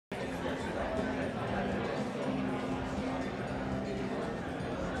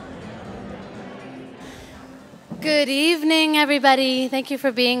Good evening, everybody. Thank you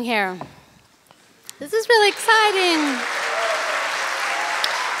for being here. This is really exciting.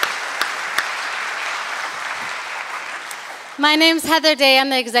 My name's Heather Day. I'm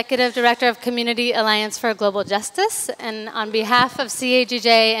the Executive Director of Community Alliance for Global Justice. And on behalf of CAGJ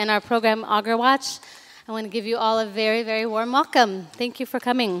and our program AgriWatch, I want to give you all a very, very warm welcome. Thank you for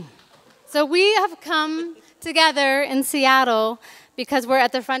coming. So we have come together in Seattle because we're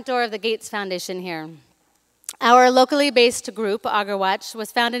at the front door of the Gates Foundation here. Our locally based group, AgriWatch,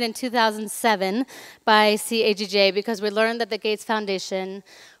 was founded in 2007 by CAGJ because we learned that the Gates Foundation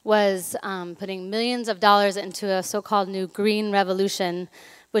was putting millions of dollars into a so-called new green revolution,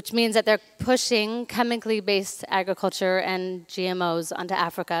 which means that they're pushing chemically based agriculture and GMOs onto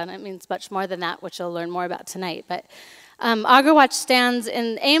Africa. And it means much more than that, which you'll learn more about tonight. But AgriWatch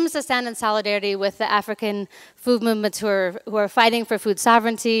aims to stand in solidarity with the African food movements who are fighting for food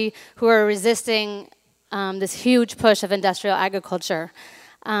sovereignty, who are resisting this huge push of industrial agriculture.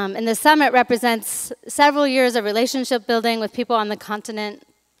 And the summit represents several years of relationship building with people on the continent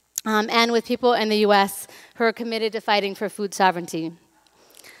and with people in the US who are committed to fighting for food sovereignty.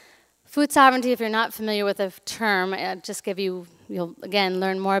 Food sovereignty, if you're not familiar with the term, you'll again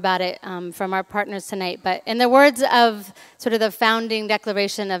learn more about it from our partners tonight. But in the words of sort of the founding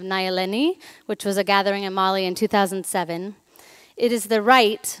declaration of Nyaleni, which was a gathering in Mali in 2007, it is the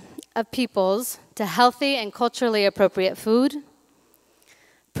right of peoples to healthy and culturally appropriate food,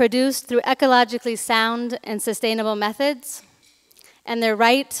 produced through ecologically sound and sustainable methods, and their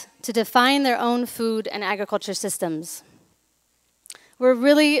right to define their own food and agriculture systems. We're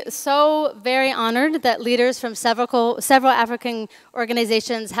really so very honored that leaders from several African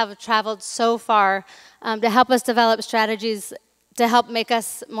organizations have traveled so far to help us develop strategies to help make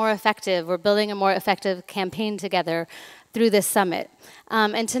us more effective. We're building a more effective campaign together through this summit.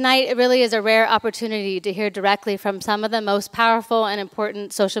 And tonight, it really is a rare opportunity to hear directly from some of the most powerful and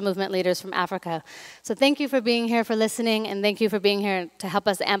important social movement leaders from Africa. So thank you for being here, for listening, and thank you for being here to help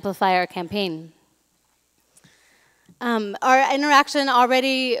us amplify our campaign. Our interaction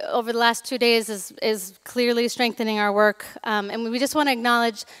already over the last 2 days is clearly strengthening our work. And we just want to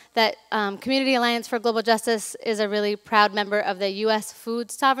acknowledge that Community Alliance for Global Justice is a really proud member of the US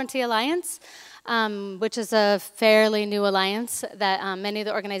Food Sovereignty Alliance, which is a fairly new alliance that many of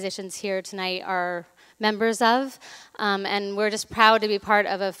the organizations here tonight are members of. And we're just proud to be part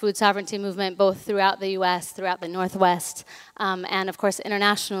of a food sovereignty movement both throughout the US, throughout the Northwest, and of course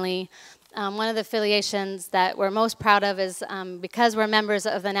internationally. One of the affiliations that we're most proud of is because we're members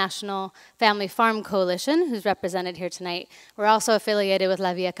of the National Family Farm Coalition, who's represented here tonight. We're also affiliated with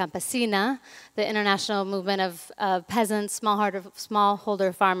La Via Campesina, the international movement of peasants,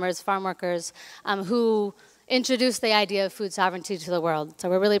 smallholder farmers, farm workers, who introduced the idea of food sovereignty to the world. So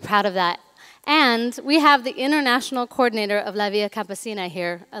we're really proud of that. And we have the international coordinator of La Via Campesina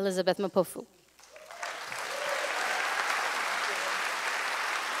here, Elizabeth Mapofu.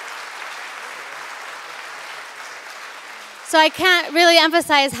 So I can't really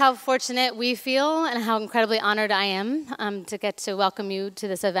emphasize how fortunate we feel and how incredibly honored I am to get to welcome you to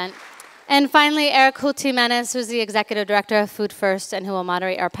this event. And finally, Eric Holt-Giménez, who's the Executive Director of Food First and who will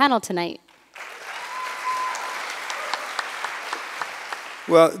moderate our panel tonight.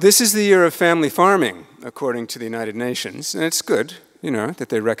 Well, this is the year of family farming, according to the United Nations, and it's good, that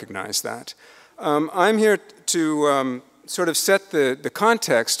they recognize that. I'm here to sort of set the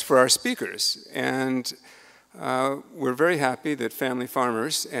context for our speakers, and we're very happy that family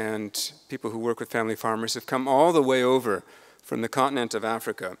farmers and people who work with family farmers have come all the way over from the continent of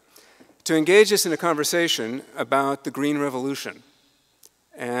Africa to engage us in a conversation about the Green Revolution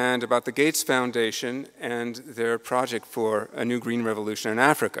and about the Gates Foundation and their project for a new green revolution in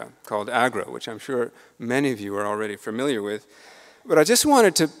Africa called AGRO, which I'm sure many of you are already familiar with. But I just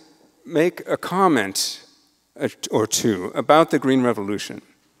wanted to make a comment or two about the Green Revolution,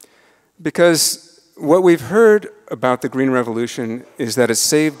 because what we've heard about the Green Revolution is that it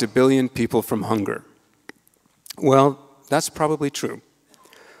saved 1 billion people from hunger. Well, that's probably true.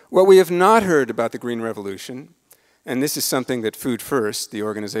 What we have not heard about the Green Revolution, and this is something that Food First, the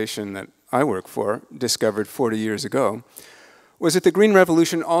organization that I work for, discovered 40 years ago, was that the Green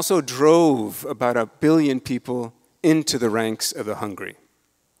Revolution also drove about 1 billion people into the ranks of the hungry.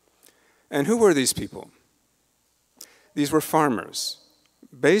 And who were these people? These were farmers.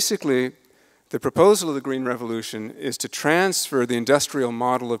 Basically, the proposal of the Green Revolution is to transfer the industrial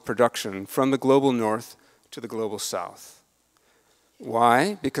model of production from the global north to the global south.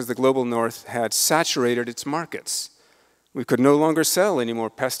 Why? Because the global north had saturated its markets. We could no longer sell any more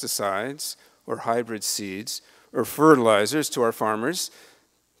pesticides or hybrid seeds or fertilizers to our farmers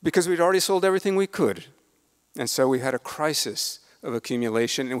because we'd already sold everything we could. And so we had a crisis of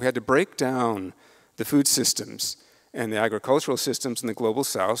accumulation, and we had to break down the food systems and the agricultural systems in the global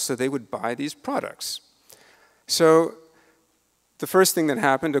south so they would buy these products. So the first thing that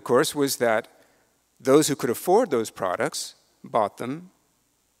happened, of course, was that those who could afford those products bought them.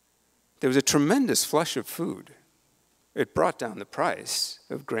 There was a tremendous flush of food. It brought down the price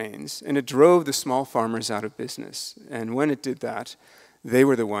of grains, and it drove the small farmers out of business. And when it did that, they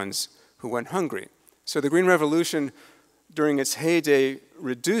were the ones who went hungry. So the Green Revolution, during its heyday,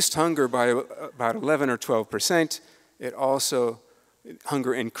 reduced hunger by about 11 or 12%.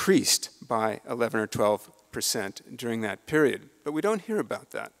 Hunger increased by 11 or 12% during that period. But we don't hear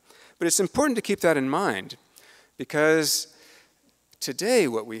about that. But it's important to keep that in mind, because today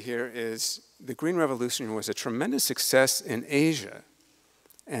what we hear is the Green Revolution was a tremendous success in Asia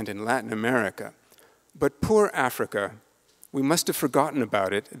and in Latin America. But poor Africa, we must have forgotten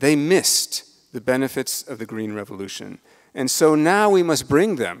about it. They missed the benefits of the Green Revolution. And so now we must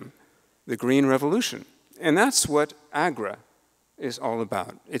bring them the Green Revolution. And that's what AGRA is all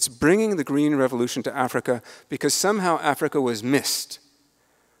about. It's bringing the Green Revolution to Africa because somehow Africa was missed.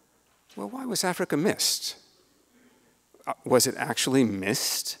 Well, why was Africa missed? Was it actually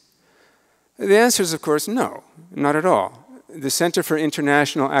missed? The answer is, of course, no, not at all. The Center for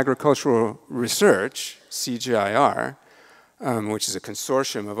International Agricultural Research, CGIR, which is a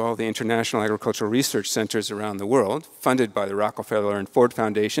consortium of all the international agricultural research centers around the world, funded by the Rockefeller and Ford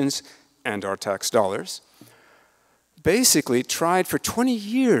Foundations and our tax dollars, basically tried for 20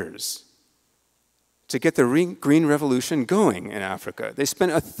 years to get the Green Revolution going in Africa. They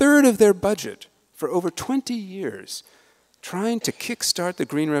spent a third of their budget for over 20 years trying to kickstart the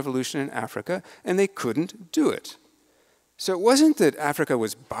Green Revolution in Africa, and they couldn't do it. So it wasn't that Africa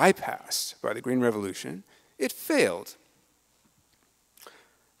was bypassed by the Green Revolution, it failed.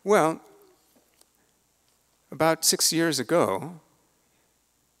 Well, about 6 years ago,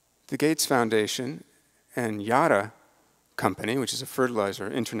 the Gates Foundation and Yara Company, which is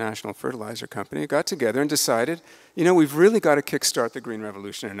a international fertilizer company, got together and decided, you know, we've really got to kickstart the Green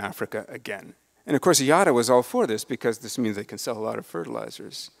Revolution in Africa again. And of course, Yara was all for this because this means they can sell a lot of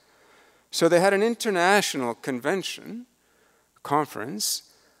fertilizers. So they had an international conference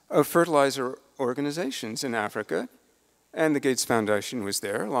of fertilizer organizations in Africa, and the Gates Foundation was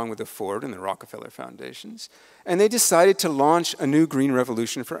there, along with the Ford and the Rockefeller Foundations, and they decided to launch a new Green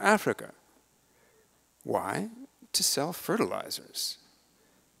Revolution for Africa. Why? To sell fertilizers,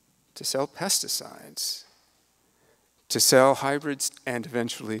 to sell pesticides, to sell hybrids and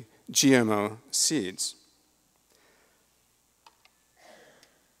eventually GMO seeds.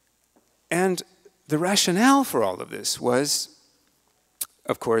 And the rationale for all of this was,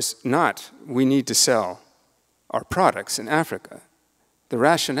 of course, not we need to sell our products in Africa. The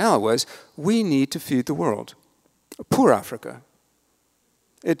rationale was we need to feed the world. Poor Africa.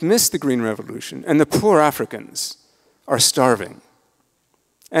 It missed the Green Revolution, and the poor Africans are starving.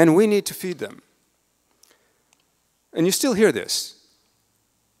 And we need to feed them. And you still hear this.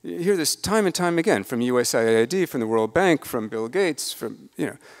 You hear this time and time again from USAID, from the World Bank, from Bill Gates,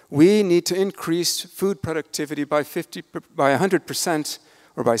 we need to increase food productivity by 100%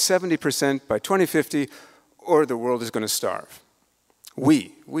 or by 70% by 2050, or the world is going to starve.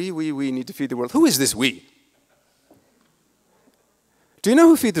 We need to feed the world. Who is this we? Do you know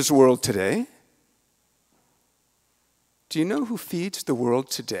who feeds the world today? Do you know who feeds the world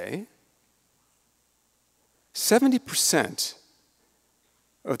today? 70%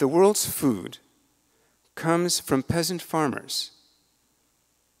 of the world's food comes from peasant farmers.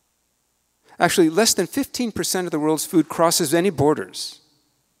 Actually, less than 15% of the world's food crosses any borders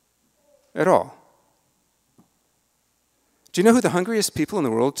at all. Do you know who the hungriest people in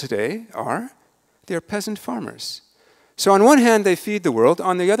the world today are? They are peasant farmers. So on one hand, they feed the world.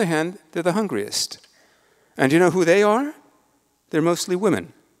 On the other hand, they're the hungriest. And do you know who they are? They're mostly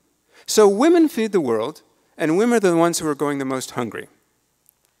women. So women feed the world, and women are the ones who are going the most hungry.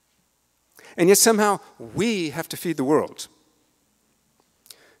 And yet somehow we have to feed the world.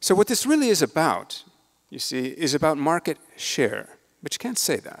 So what this really is about, you see, is about market share. But you can't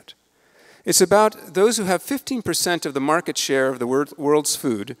say that. It's about those who have 15% of the market share of the world's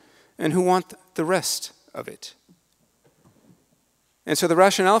food and who want the rest of it. And so the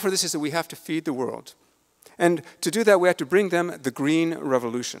rationale for this is that we have to feed the world. And to do that, we have to bring them the Green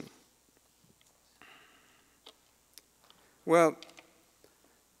Revolution. Well,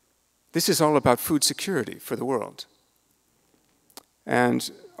 this is all about food security for the world. And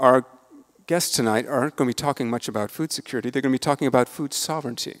our guests tonight aren't going to be talking much about food security. They're going to be talking about food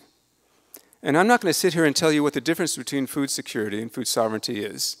sovereignty. And I'm not going to sit here and tell you what the difference between food security and food sovereignty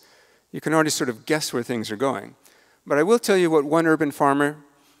is. You can already sort of guess where things are going. But I will tell you what one urban farmer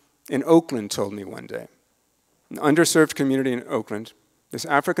in Oakland told me one day. An underserved community in Oakland, this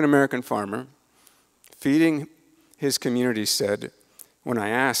African-American farmer feeding his community said, when I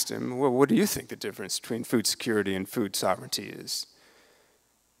asked him, well, what do you think the difference between food security and food sovereignty is?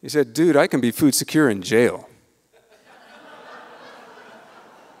 He said, dude, I can be food secure in jail.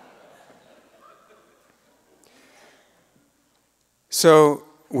 So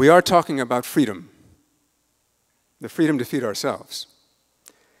we are talking about freedom, the freedom to feed ourselves.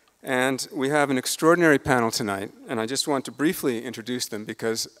 And we have an extraordinary panel tonight, and I just want to briefly introduce them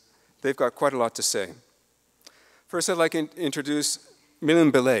because they've got quite a lot to say. First, I'd like to introduce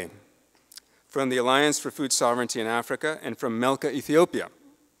Melinda from the Alliance for Food Sovereignty in Africa and from Melka, Ethiopia.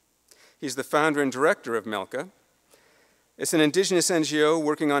 He's the founder and director of Melka. It's an indigenous NGO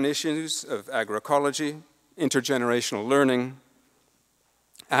working on issues of agroecology, intergenerational learning,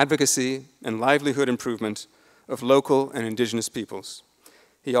 advocacy, and livelihood improvement of local and indigenous peoples.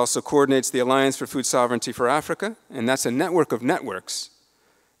 He also coordinates the Alliance for Food Sovereignty for Africa, and that's a network of networks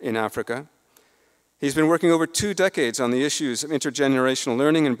in Africa. He's been working over 2 decades on the issues of intergenerational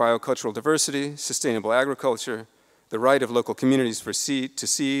learning and biocultural diversity, sustainable agriculture, the right of local communities to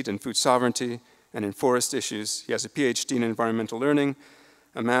seed and food sovereignty, and in forest issues. He has a PhD in environmental learning,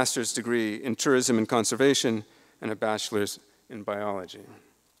 a master's degree in tourism and conservation, and a bachelor's in biology.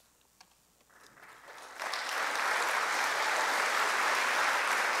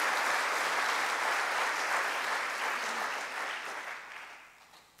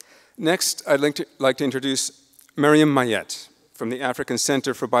 Next, I'd like to introduce Mariam Mayet from the African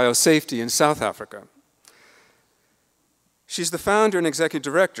Center for Biosafety in South Africa. She's the founder and executive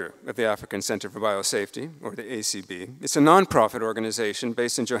director of the African Center for Biosafety, or the ACB. It's a nonprofit organization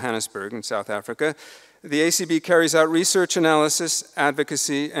based in Johannesburg in South Africa. The ACB carries out research analysis,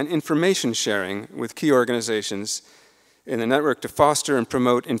 advocacy, and information sharing with key organizations in the network to foster and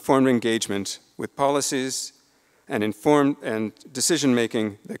promote informed engagement with policies and informed and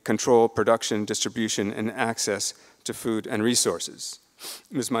decision-making that control production, distribution, and access to food and resources.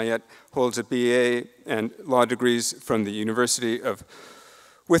 Ms. Mayet holds a BA and law degrees from the University of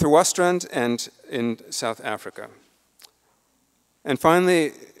Witwatersrand and in South Africa. And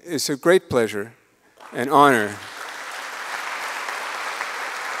finally, it's a great pleasure and honor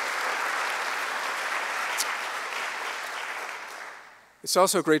It's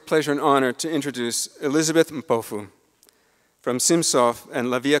also a great pleasure and honor to introduce Elizabeth Mpofu from Simsof and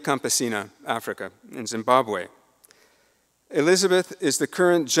La Via Campesina, Africa, in Zimbabwe. Elizabeth is the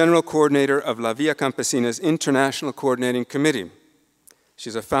current general coordinator of La Via Campesina's International Coordinating Committee.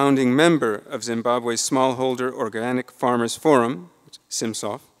 She's a founding member of Zimbabwe's Smallholder Organic Farmers Forum,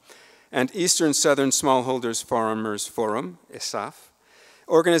 Simsof, and Eastern Southern Smallholders Farmers Forum, ESAF,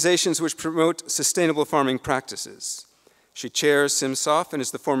 organizations which promote sustainable farming practices. She chairs Simsof and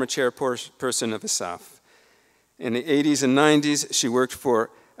is the former chairperson of ESAF. In the 80s and 90s, she worked for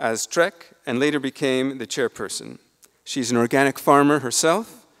Aztrek and later became the chairperson. She's an organic farmer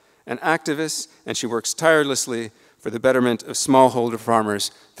herself, an activist, and she works tirelessly for the betterment of smallholder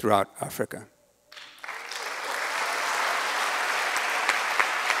farmers throughout Africa.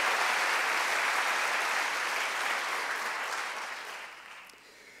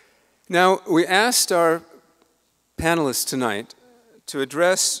 Now, we asked our panelists tonight to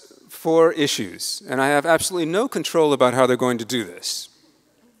address 4 issues, and I have absolutely no control about how they're going to do this.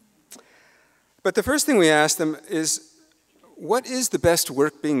 But the first thing we asked them is, what is the best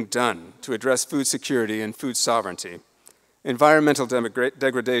work being done to address food security and food sovereignty, environmental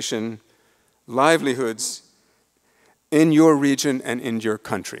degradation, livelihoods in your region and in your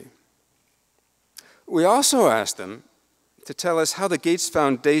country? We also asked them to tell us how the Gates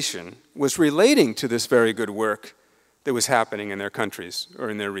Foundation was relating to this very good work that was happening in their countries or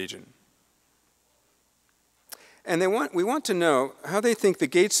in their region. And we want to know how they think the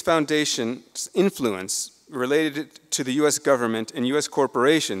Gates Foundation's influence related to the US government and US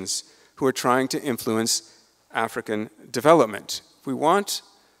corporations who are trying to influence African development. We want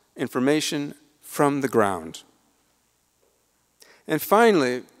information from the ground. And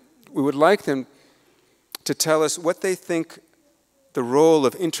finally, we would like them to tell us what they think the role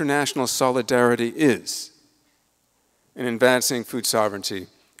of international solidarity is in advancing food sovereignty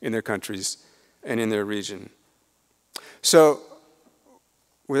in their countries and in their region. So,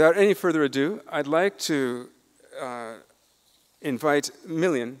 without any further ado, I'd like to invite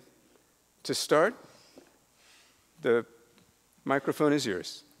Million to start. The microphone is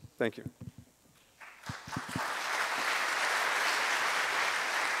yours. Thank you.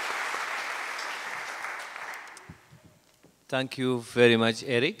 Thank you very much,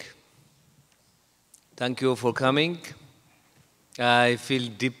 Eric. Thank you for coming. I feel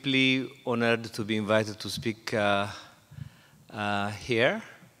deeply honored to be invited to speak here.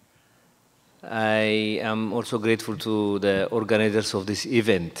 I am also grateful to the organizers of this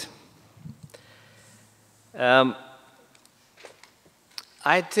event. I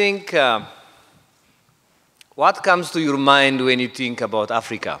think what comes to your mind when you think about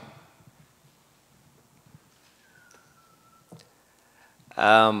Africa?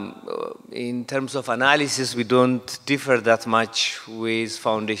 In terms of analysis, we don't differ that much with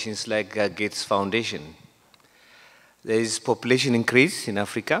foundations like Gates Foundation. There is population increase in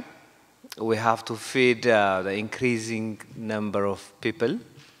Africa. We have to feed the increasing number of people.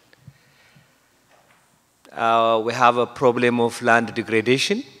 We have a problem of land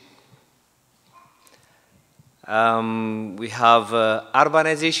degradation. We have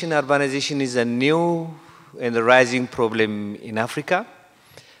urbanization. Urbanization is a new and rising problem in Africa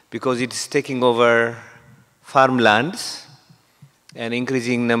because it's taking over farmlands. An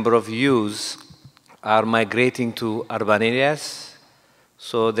increasing number of youths are migrating to urban areas.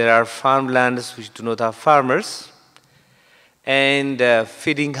 So there are farmlands which do not have farmers. And the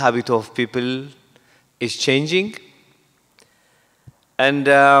feeding habit of people is changing. And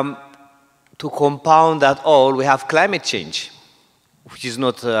to compound that all, we have climate change, which is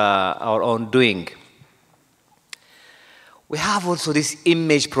not our own doing. We have also this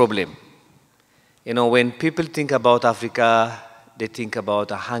image problem. You know, when people think about Africa, they think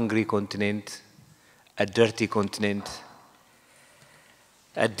about a hungry continent, a dirty continent,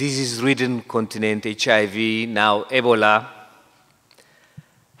 a disease-ridden continent, HIV, now Ebola,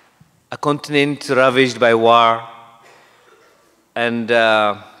 a continent ravaged by war and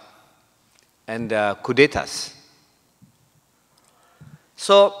coup d'etats.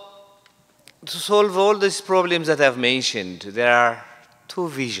 So, to solve all these problems that I've mentioned, there are two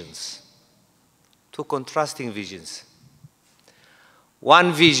visions, two contrasting visions.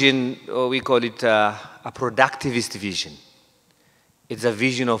 One vision, we call it a productivist vision. It's a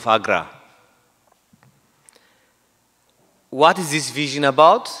vision of Agra. What is this vision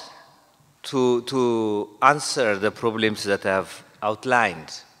about? To answer the problems that I've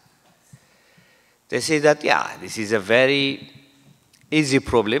outlined. They say that, yeah, this is a very easy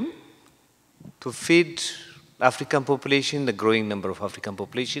problem to feed African population, the growing number of African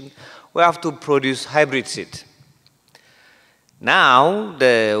population. We have to produce hybrid seed. Now,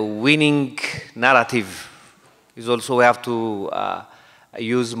 the winning narrative is also we have to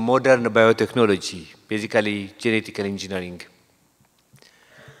use modern biotechnology, basically genetic engineering,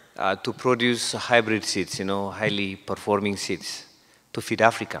 to produce hybrid seeds, you know, highly performing seeds to feed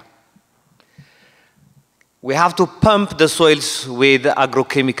Africa. We have to pump the soils with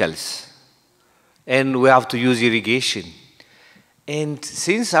agrochemicals, and we have to use irrigation. And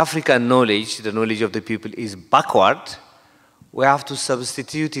since African knowledge, the knowledge of the people, is backward, we have to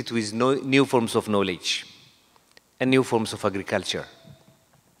substitute it with new forms of knowledge and new forms of agriculture.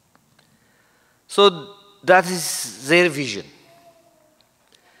 So that is their vision.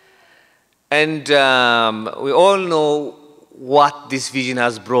 And we all know what this vision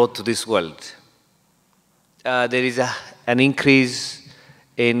has brought to this world. There is an increase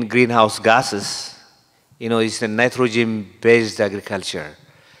in greenhouse gases. You know, it's a nitrogen-based agriculture.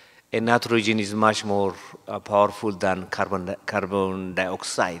 And nitrogen is much more powerful than carbon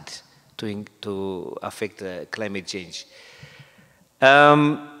dioxide to affect climate change.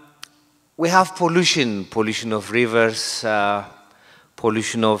 We have pollution of rivers,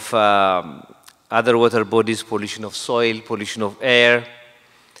 pollution of other water bodies, pollution of soil, pollution of air.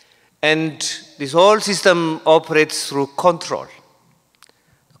 And this whole system operates through control.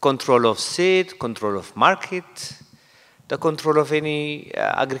 Control of seed, control of market, the control of any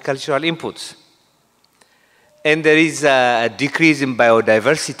agricultural inputs. And there is a decrease in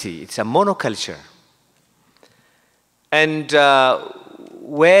biodiversity. It's a monoculture. And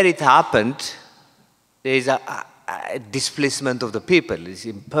where it happened, there is a displacement of the people. It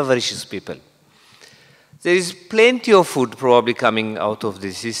impoverishes people. There is plenty of food probably coming out of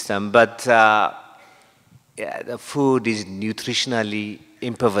the system, but yeah, the food is nutritionally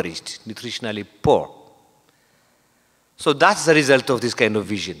impoverished, nutritionally poor. So that's the result of this kind of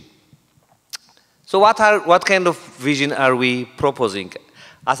vision. So what kind of vision are we proposing?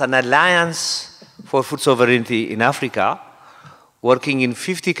 As an alliance for food sovereignty in Africa, working in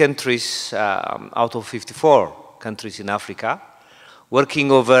 50 countries out of 54 countries in Africa, working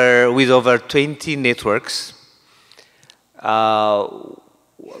with over 20 networks.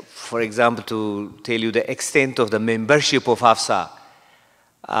 For example, to tell you the extent of the membership of AFSA,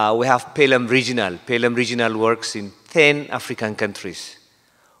 we have Pelham Regional. Pelham Regional works in 10 African countries,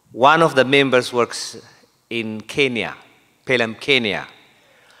 One of the members works in Kenya, Pelham, Kenya.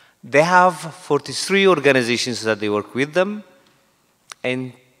 They have 43 organizations that they work with them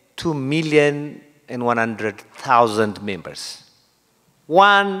and 2,100,000 members.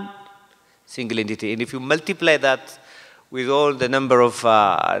 One single entity. And if you multiply that with all the number of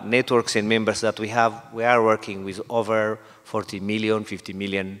networks and members that we have, we are working with over 40 million, 50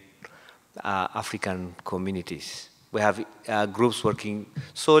 million African communities. We have groups working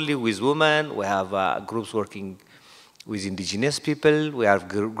solely with women. We have groups working with indigenous people. We have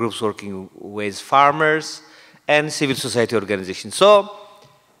groups working with farmers and civil society organizations. So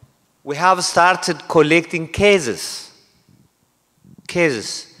we have started collecting cases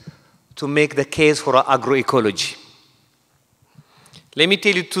to make the case for agroecology. Let me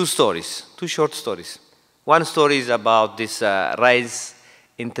tell you two short stories. One story is about this rice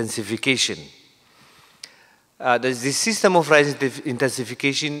intensification. The system of rice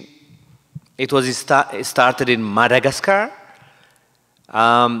intensification, it was started in Madagascar,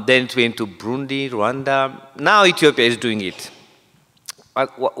 then it went to Burundi, Rwanda. Now Ethiopia is doing it.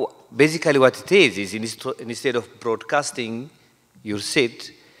 Basically what it is instead of broadcasting your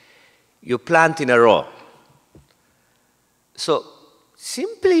seed, you plant in a row. So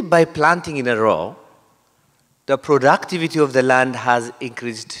simply by planting in a row, the productivity of the land has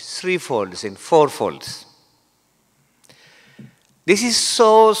increased 3-folds and 4-folds. This is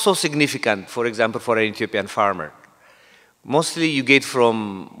so significant, for example, for an Ethiopian farmer. Mostly you get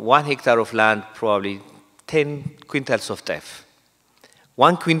from 1 hectare of land probably 10 quintals of teff.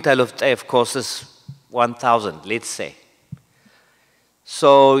 1 quintal of teff costs 1,000, let's say.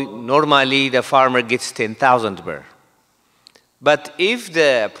 So normally the farmer gets 10,000 birr. But if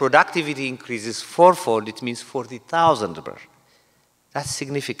the productivity increases 4-fold, it means 40,000 birr. That's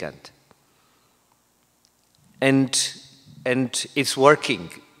significant. And it's working.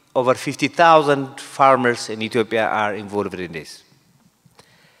 Over 50,000 farmers in Ethiopia are involved in this.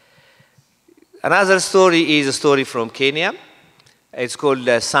 Another story is a story from Kenya. It's called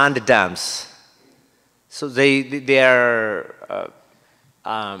sand dams. So they are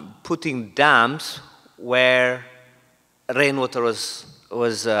putting dams where rainwater was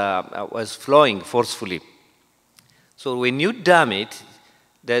flowing forcefully. So when you dam it,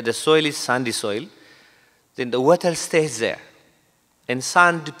 the soil is sandy soil, then the water stays there. And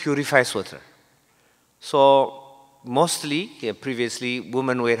sand purifies water. So mostly, previously,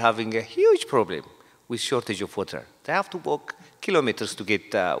 women were having a huge problem with shortage of water. They have to walk kilometers to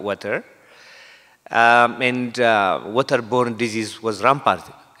get water. And waterborne disease was rampant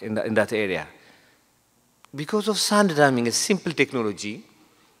in that area. Because of sand damming, a simple technology,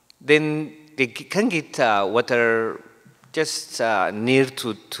 then they can get water just near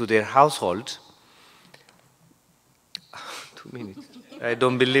to their household. 2 minutes. I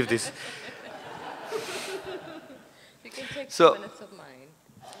don't believe this. You can take 2 So, minutes of mine.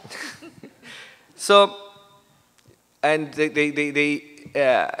 So, and they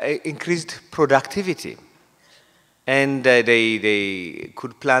increased productivity. And they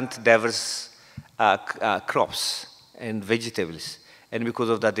could plant diverse crops and vegetables. And because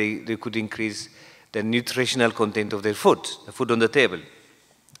of that, they could increase the nutritional content of their food, the food on the table.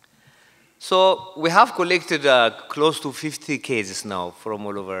 So we have collected close to 50 cases now from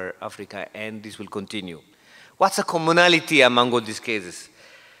all over Africa, and this will continue. What's the commonality among all these cases?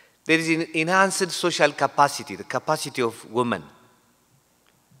 There is an enhanced social capacity, the capacity of women.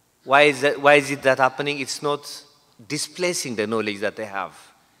 Why is it that happening? It's not displacing the knowledge that they have.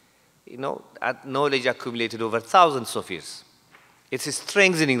 You know, that knowledge accumulated over thousands of years. It's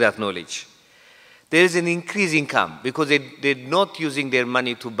strengthening that knowledge. There is an increased income because they're not using their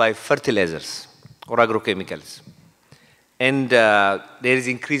money to buy fertilizers or agrochemicals. And there is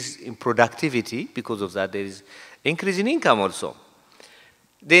increase in productivity because of that. There is increase in income also.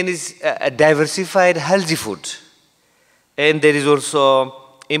 Then is a diversified healthy food. And there is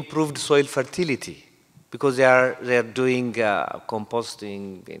also improved soil fertility because they are doing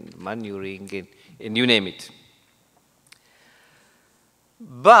composting and manuring and you name it.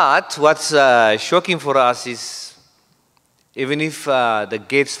 But what's shocking for us is even if the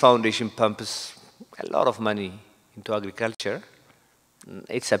Gates Foundation pumps a lot of money into agriculture,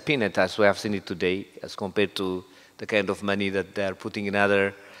 it's a peanut as we have seen it today as compared to the kind of money that they are putting in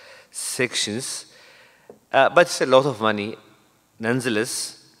other sections. But it's a lot of money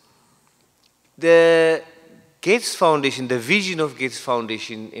nonetheless. The Gates Foundation, the vision of Gates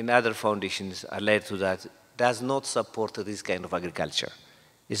Foundation and other foundations allied to that does not support this kind of agriculture.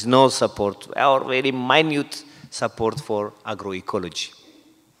 There's no support or very minute support for agroecology.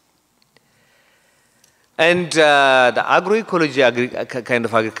 And the agroecology kind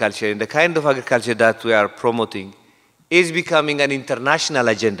of agriculture, and the kind of agriculture that we are promoting, is becoming an international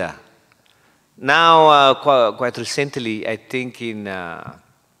agenda. Now, quite recently, I think in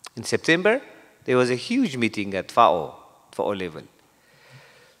September, there was a huge meeting at FAO level.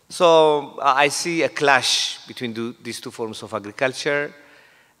 So I see a clash between these two forms of agriculture.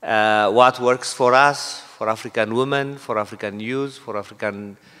 What works for us, for African women, for African youth, for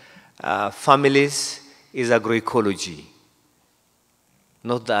African families, is agroecology,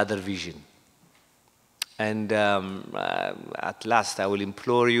 not the other vision. And at last, I will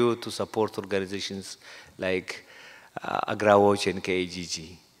implore you to support organizations like AgriWatch and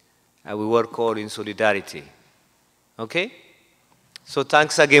KAGG. We work all in solidarity. Okay? So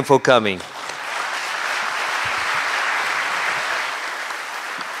thanks again for coming.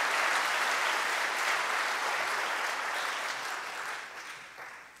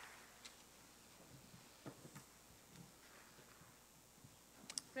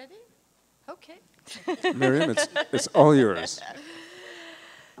 Ready? Okay. Miriam, it's all yours.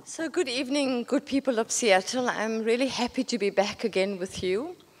 So good evening, good people of Seattle. I'm really happy to be back again with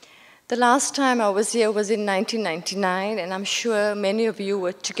you. The last time I was here was in 1999, and I'm sure many of you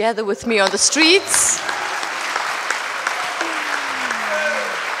were together with me on the streets.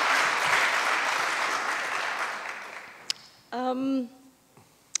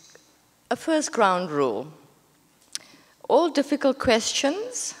 A first ground rule. All difficult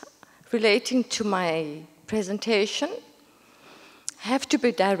questions relating to my presentation have to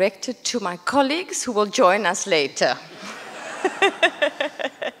be directed to my colleagues who will join us later.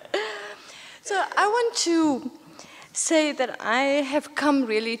 So I want to say that I have come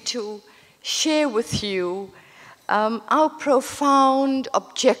really to share with you our profound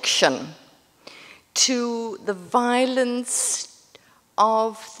objection to the violence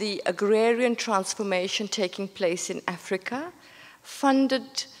of the agrarian transformation taking place in Africa,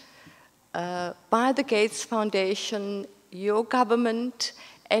 funded by the Gates Foundation, your government,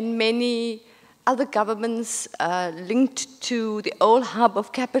 and many other governments linked to the old hub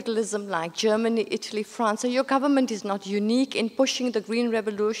of capitalism like Germany, Italy, France. So your government is not unique in pushing the Green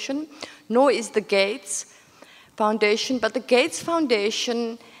Revolution, nor is the Gates Foundation, but the Gates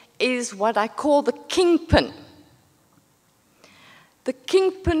Foundation is what I call the kingpin. The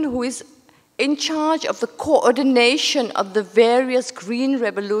kingpin who is in charge of the coordination of the various Green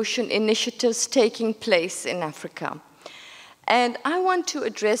Revolution initiatives taking place in Africa. And I want to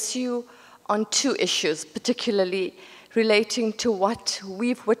address you on two issues, particularly relating to what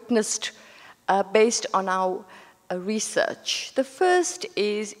we've witnessed based on our research. The first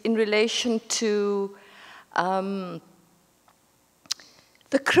is in relation to the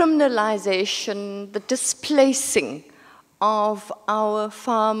criminalization, the displacing of our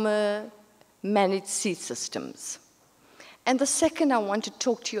farmer-managed seed systems. And the second, I want to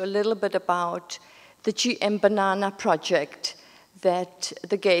talk to you a little bit about the GM Banana project that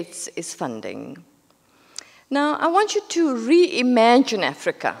the Gates is funding. Now, I want you to reimagine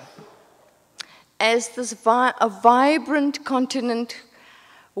Africa as this a vibrant continent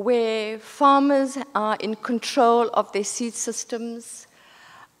where farmers are in control of their seed systems,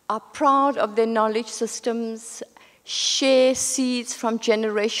 are proud of their knowledge systems, share seeds from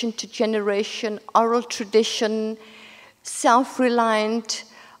generation to generation, oral tradition, self-reliant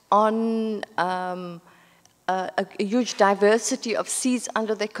on a huge diversity of seeds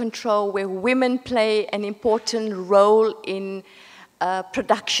under their control, where women play an important role in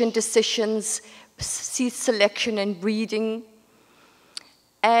production decisions, seed selection and breeding,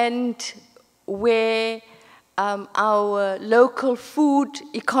 and where our local food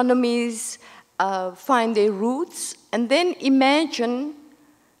economies find their roots. And then imagine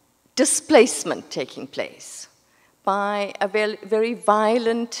displacement taking place by a very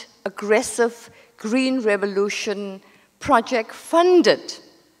violent, aggressive Green Revolution project funded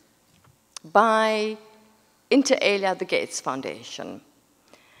by, inter alia, the Gates Foundation.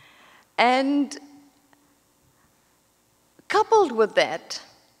 And coupled with that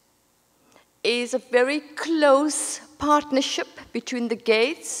is a very close partnership between the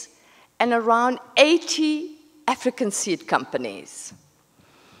Gates and around 80 African seed companies,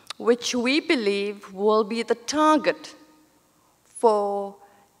 which we believe will be the target for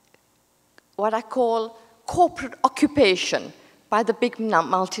what I call corporate occupation by the big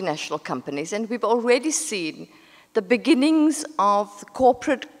multinational companies. And we've already seen the beginnings of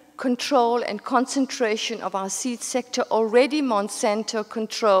corporate control and concentration of our seed sector. Already Monsanto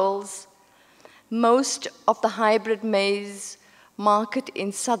controls most of the hybrid maize market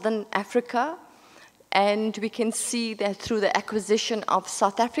in southern Africa. And we can see that through the acquisition of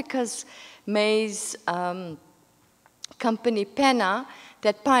South Africa's maize company, Penna,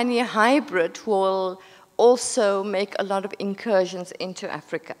 that Pioneer Hybrid will also make a lot of incursions into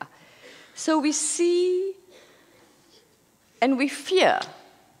Africa. So we see and we fear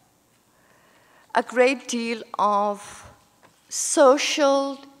a great deal of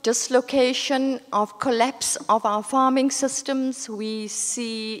social dislocation, of collapse of our farming systems. We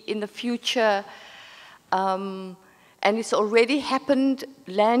see in the future, and it's already happened,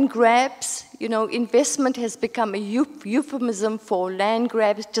 land grabs. You know, investment has become a euphemism for land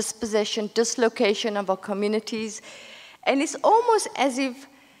grabs, dispossession, dislocation of our communities. And it's almost as if,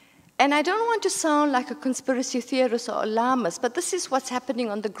 and I don't want to sound like a conspiracy theorist or alarmist, but this is what's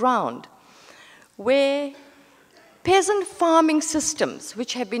happening on the ground, where peasant farming systems,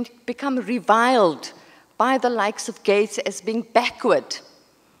 which have become reviled by the likes of Gates as being backward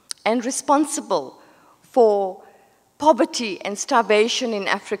and responsible for poverty and starvation in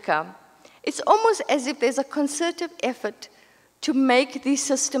Africa, it's almost as if there's a concerted effort to make these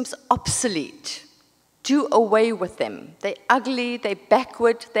systems obsolete, do away with them. They're ugly, they're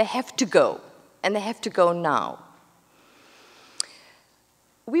backward, they have to go, and they have to go now.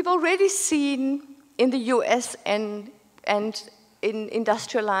 We've already seen in the US and in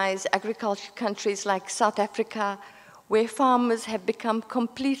industrialized agriculture countries like South Africa, where farmers have become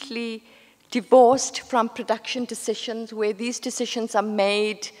completely divorced from production decisions, where these decisions are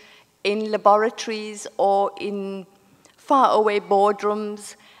made in laboratories or in faraway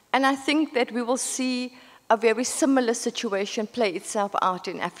boardrooms. And I think that we will see a very similar situation play itself out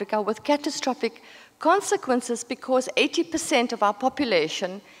in Africa with catastrophic consequences, because 80% of our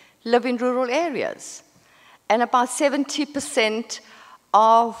population live in rural areas. And about 70%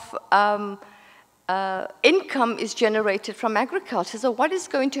 of income is generated from agriculture. So what is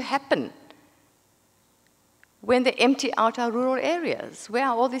going to happen when they empty out our rural areas? Where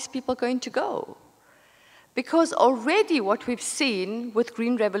are all these people going to go? Because already what we've seen with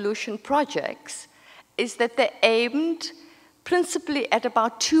Green Revolution projects is that they're aimed principally at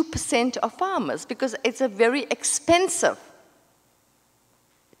about 2% of farmers, because it's a very expensive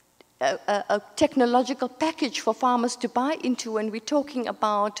a technological package for farmers to buy into when we're talking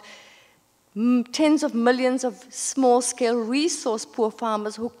about tens of millions of small-scale resource-poor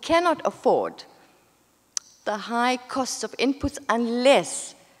farmers who cannot afford the high costs of inputs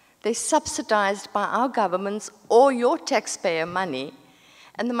unless they're subsidized by our governments or your taxpayer money,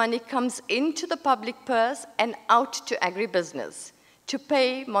 and the money comes into the public purse and out to agribusiness to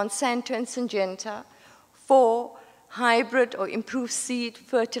pay Monsanto and Syngenta for hybrid or improved seed,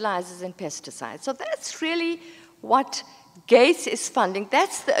 fertilizers, and pesticides. So that's really what Gates is funding.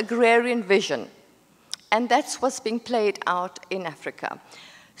 That's the agrarian vision. And that's what's being played out in Africa.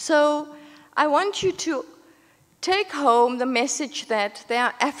 So I want you to take home the message that there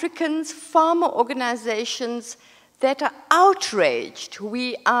are Africans, farmer organizations that are outraged.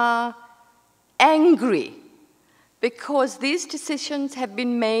 We are angry because these decisions have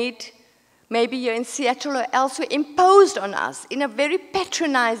been made, maybe you're in Seattle or elsewhere, imposed on us in a very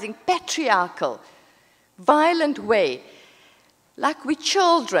patronizing, patriarchal, violent way, like we're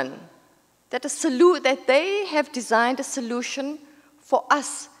children, that they have designed a solution for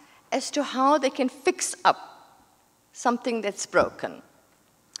us as to how they can fix up something that's broken.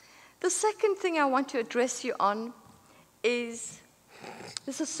 The second thing I want to address you on is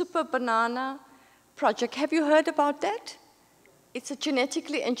this Super Banana project. Have you heard about that? It's a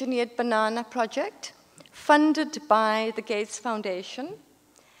genetically engineered banana project funded by the Gates Foundation.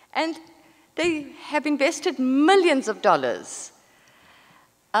 And they have invested millions of dollars.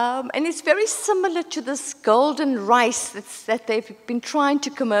 And it's very similar to this golden rice that they've been trying to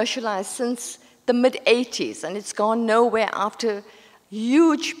commercialize since the mid-'80s, and it's gone nowhere after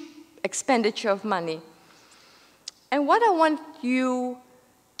huge expenditure of money. And what I want you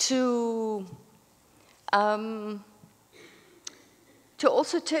to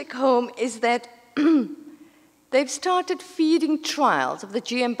also take home is that they've started feeding trials of the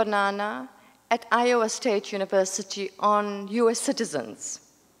GM banana at Iowa State University on US citizens.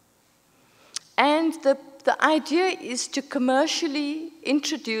 And the idea is to commercially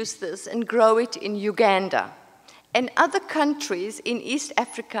introduce this and grow it in Uganda and other countries in East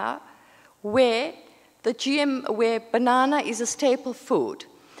Africa where banana is a staple food.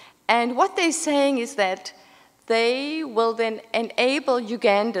 And what they're saying is that they will then enable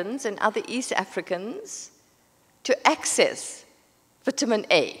Ugandans and other East Africans to access vitamin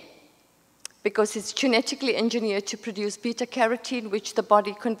A, because it's genetically engineered to produce beta-carotene, which the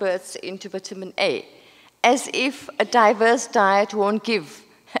body converts into vitamin A, as if a diverse diet won't give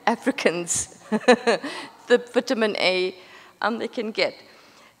Africans the vitamin A they can get.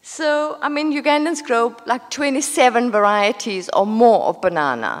 So, I mean, Ugandans grow like 27 varieties or more of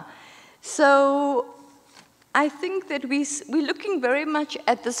banana. So, I think that we're looking very much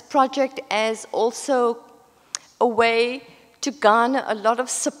at this project as also a way to garner a lot of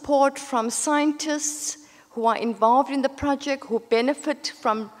support from scientists who are involved in the project, who benefit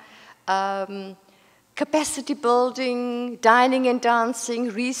from capacity building, dining and dancing,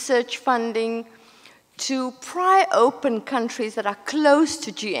 research funding, to pry open countries that are close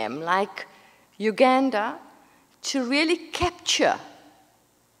to GM, like Uganda, to really capture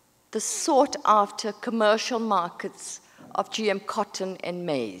the sought-after commercial markets of GM cotton and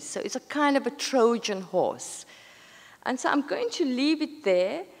maize. So it's a kind of a Trojan horse. And so I'm going to leave it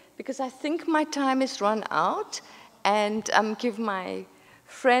there because I think my time is run out, and give my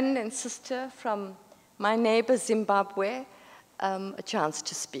friend and sister from my neighbor Zimbabwe a chance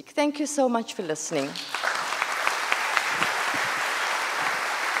to speak. Thank you so much for listening.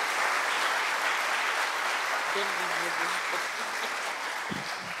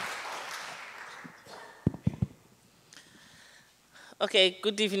 Okay,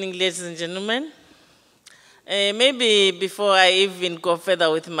 good evening, ladies and gentlemen. Maybe before I even go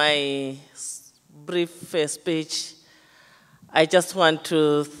further with my brief speech, I just want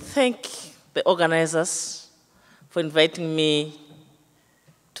to thank the organizers for inviting me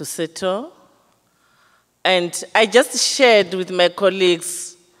to Seto. And I just shared with my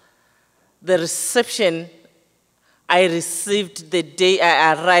colleagues the reception I received the day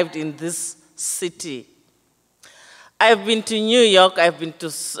I arrived in this city. I've been to New York, I've been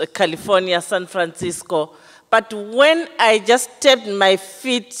to California, San Francisco, but when I just stepped my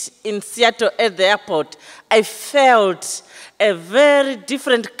feet in Seattle at the airport, I felt a very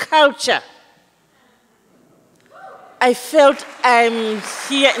different culture. I felt I'm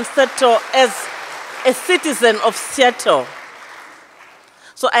here in Seattle as a citizen of Seattle.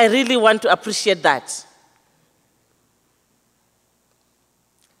 So I really want to appreciate that.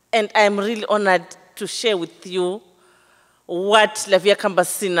 And I'm really honored to share with you what La Via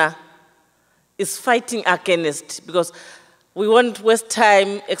Campesina is fighting against, because we won't waste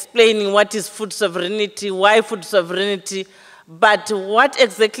time explaining what is food sovereignty, why food sovereignty, but what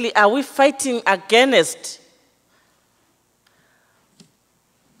exactly are we fighting against?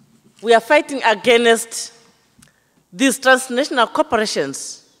 We are fighting against these transnational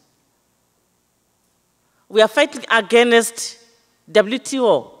corporations. We are fighting against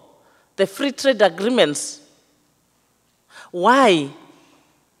WTO, the free trade agreements. Why?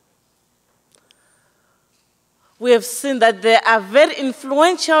 We have seen that they are very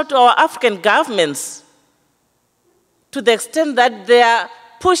influential to our African governments, to the extent that they are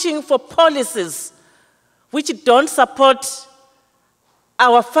pushing for policies which don't support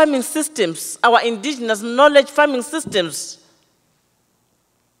our farming systems, our indigenous knowledge farming systems.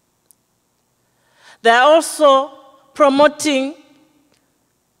 They are also promoting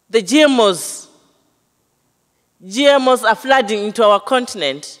the GMOs. GMOs are flooding into our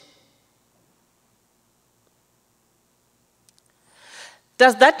continent.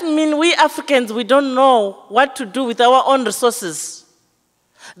 Does that mean we Africans, we don't know what to do with our own resources?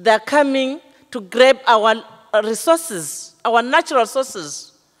 They're coming to grab our resources, our natural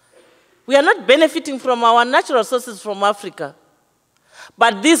resources. We are not benefiting from our natural resources from Africa.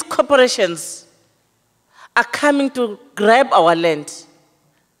 But these corporations are coming to grab our land,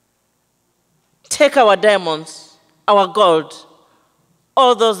 take our diamonds, our gold,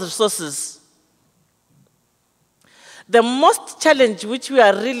 all those resources. The most challenge which we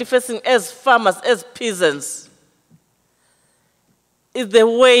are really facing as farmers, as peasants, is the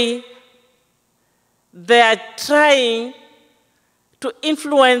way they are trying to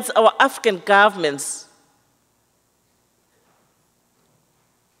influence our African governments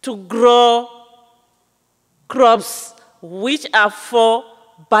to grow crops which are for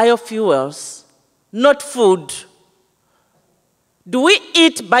biofuels, not food. Do we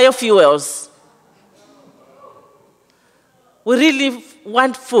eat biofuels? We really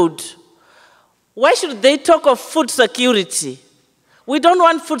want food. Why should they talk of food security? We don't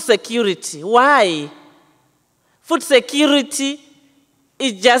want food security. Why? Food security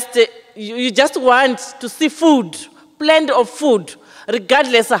is just, you just want to see food, plenty of food,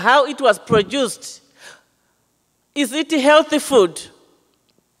 regardless of how it was produced. Is it healthy food?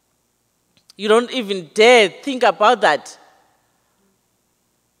 You don't even dare think about that.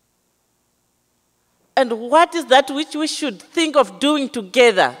 And what is that which we should think of doing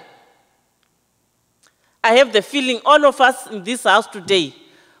together? I have the feeling all of us in this house today,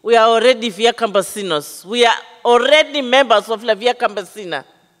 we are already Via Campesinos. We are already members of La Via Campesina.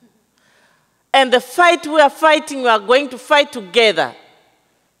 And the fight we are fighting, we are going to fight together.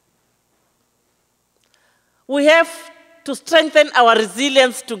 We have to strengthen our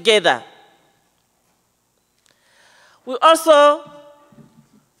resilience together. We also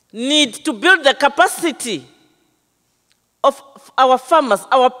need to build the capacity of our farmers,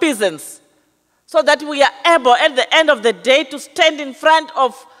 our peasants, so that we are able, at the end of the day, to stand in front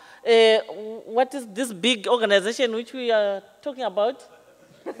of, what is this big organization which we are talking about?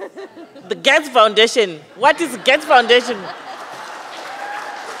 The Gates Foundation. What is Gates Foundation?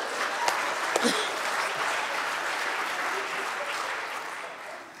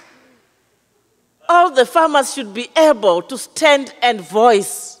 All the farmers should be able to stand and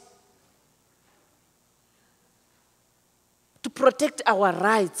voice to protect our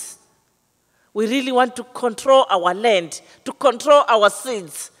rights. We really want to control our land, to control our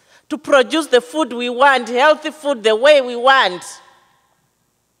seeds, to produce the food we want, healthy food the way we want.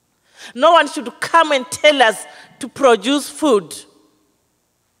 No one should come and tell us to produce food.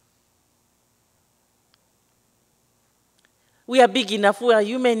 We are big enough, we are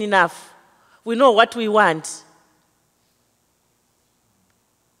human enough. We know what we want.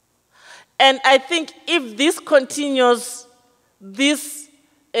 And I think if this continues, this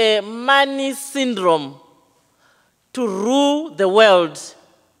money syndrome to rule the world,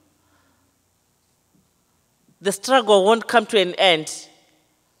 the struggle won't come to an end.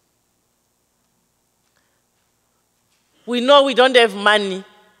 We know we don't have money,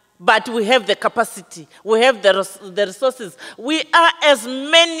 but we have the capacity. We have the resources. We are as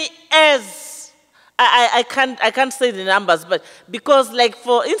many as, I can't say the numbers, but because, like,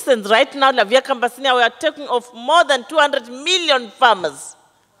 for instance, right now, La Via Campesina, we are talking of more than 200 million farmers.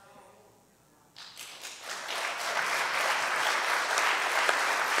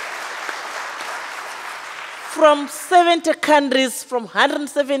 From 70 countries, from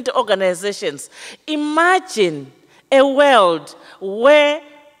 170 organizations. Imagine a world where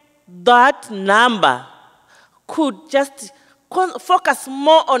that number could just focus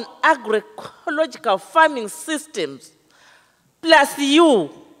more on agroecological farming systems, plus you.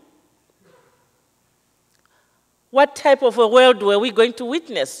 What type of a world were we going to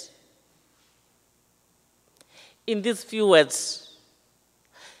witness? In these few words,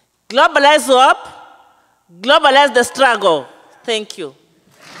 globalize hope, globalize the struggle. Thank you.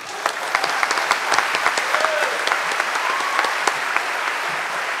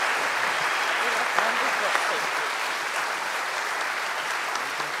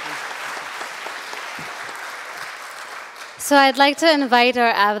 So I'd like to invite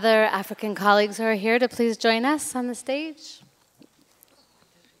our other African colleagues who are here to please join us on the stage.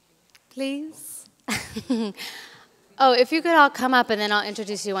 Please. Oh, if you could all come up and then I'll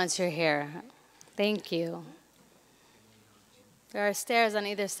introduce you once you're here. Thank you. There are stairs on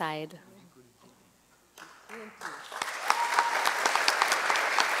either side.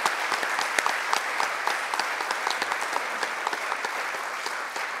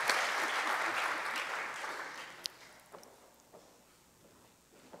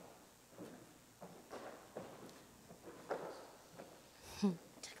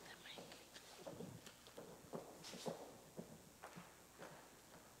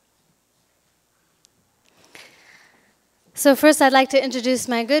 So first, I'd like to introduce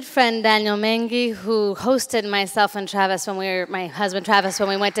my good friend Daniel Mengi, who hosted myself and Travis my husband Travis, when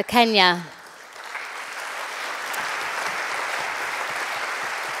we went to Kenya.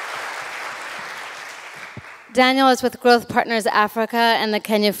 Daniel is with Growth Partners Africa and the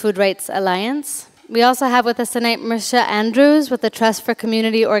Kenya Food Rights Alliance. We also have with us tonight Marsha Andrews with the Trust for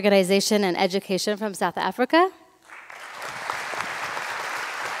Community Organization and Education from South Africa.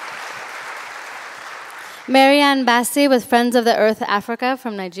 Marianne Bassi with Friends of the Earth Africa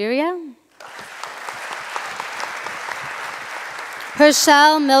from Nigeria.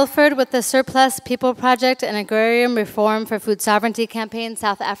 Herschel Milford with the Surplus People Project and Agrarian Reform for Food Sovereignty Campaign,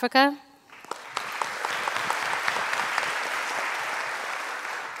 South Africa.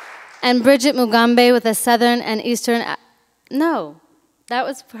 And Bridget Mugambe with the Southern and Eastern... No, that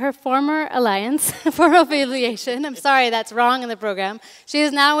was her former alliance for affiliation. I'm sorry, that's wrong in the program. She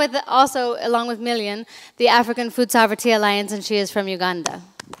is now with, also, along with Million, the African Food Sovereignty Alliance, and she is from Uganda.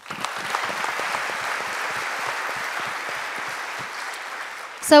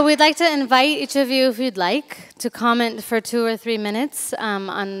 So we'd like to invite each of you, if you'd like, to comment for 2 or 3 minutes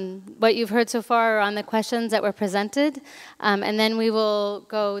on what you've heard so far or on the questions that were presented. And then we will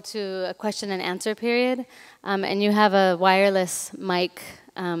go to a question and answer period. And you have a wireless mic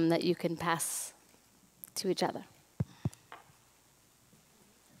that you can pass to each other.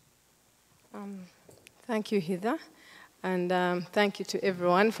 Thank you, Heather. And thank you to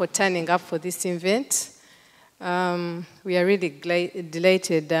everyone for turning up for this event. We are really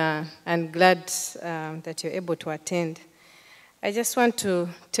delighted and glad that you're able to attend. I just want to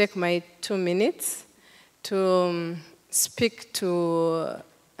take my 2 minutes to speak to,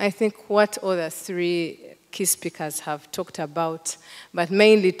 I think, what other 3 key speakers have talked about, but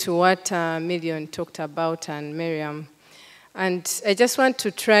mainly to what Million talked about and Miriam. And I just want to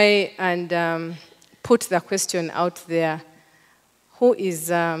try and put the question out there: who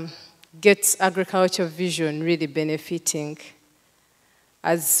is gets agriculture vision really benefiting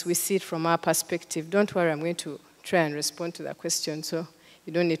as we see it from our perspective? Don't worry, I'm going to try and respond to that question, so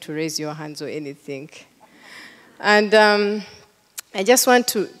you don't need to raise your hands or anything. And I just want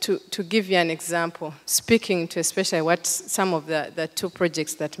to give you an example, speaking to especially what some of the 2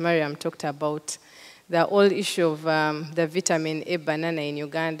 projects that Miriam talked about, the whole issue of the vitamin A banana in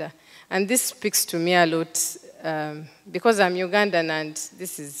Uganda. And this speaks to me a lot because I'm Ugandan and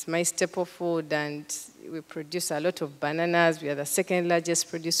this is my staple food, and we produce a lot of bananas. We are the 2nd largest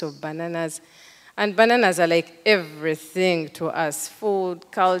producer of bananas. And bananas are like everything to us, food,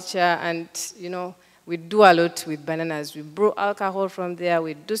 culture, and, you know, we do a lot with bananas. We brew alcohol from there.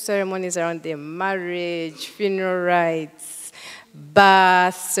 We do ceremonies around them, marriage, funeral rites,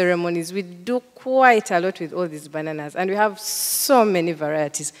 birth ceremonies. We do quite a lot with all these bananas. And we have so many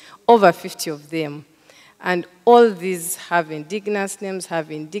varieties, over 50 of them. And all these have indigenous names,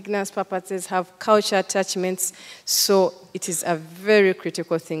 have indigenous purposes, have culture attachments. So it is a very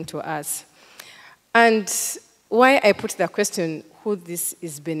critical thing to us. And why I put the question, who this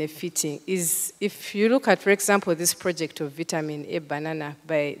is benefiting, is if you look at, for example, this project of vitamin A banana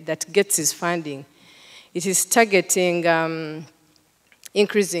that gets its funding, it is targeting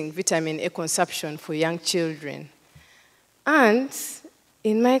increasing vitamin A consumption for young children. And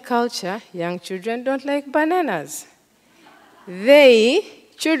in my culture, young children don't like bananas.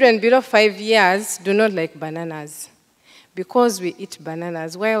 Children below 5 years do not like bananas because we eat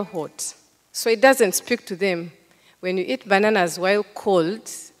bananas while hot. So it doesn't speak to them. When you eat bananas while cold,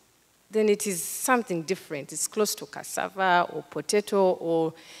 then it is something different. It's close to cassava or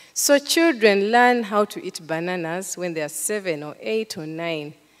potato. So children learn how to eat bananas when they are 7 or 8 or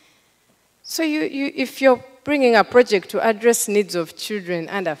 9. So if you're bringing a project to address needs of children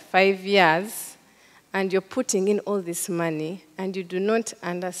under 5 years, and you're putting in all this money, and you do not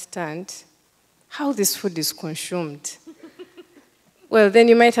understand how this food is consumed, well, then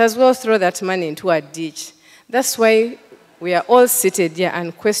you might as well throw that money into a ditch. That's why we are all seated here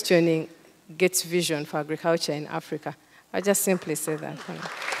and questioning Gates' vision for agriculture in Africa. I just simply say that.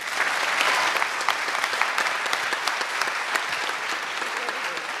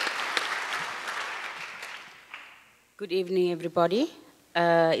 Good evening, everybody.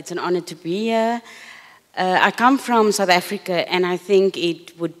 It's an honor to be here. I come from South Africa, and I think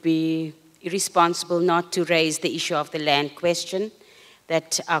it would be irresponsible not to raise the issue of the land question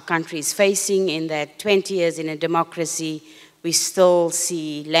that our country is facing, in that 20 years in a democracy, we still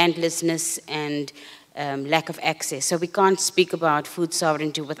see landlessness and lack of access. So we can't speak about food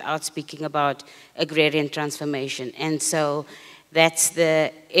sovereignty without speaking about agrarian transformation. And so that's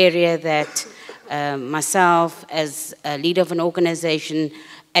the area that myself, as a leader of an organization,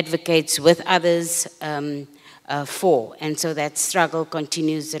 advocates with others for. And so that struggle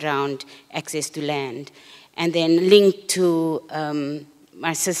continues around access to land. And then linked to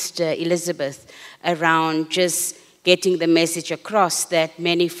my sister Elizabeth around just getting the message across that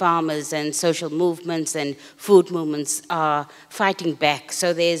many farmers and social movements and food movements are fighting back.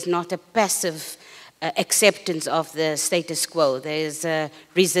 So there's not a passive acceptance of the status quo. There's a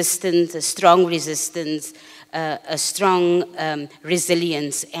resistance, a strong resistance, a strong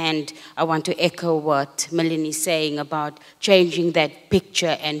resilience. And I want to echo what Melinda is saying about changing that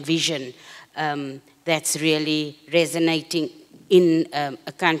picture and vision that's really resonating in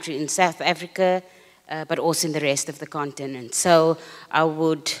a country in South Africa, but also in the rest of the continent. So I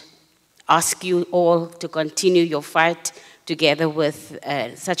would ask you all to continue your fight together with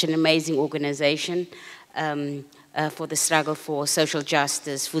such an amazing organization for the struggle for social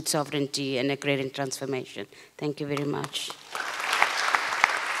justice, food sovereignty, and agrarian transformation. Thank you very much.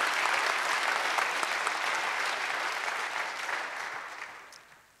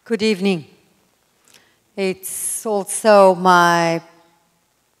 Good evening. It's also my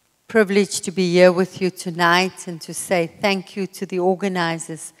privilege to be here with you tonight and to say thank you to the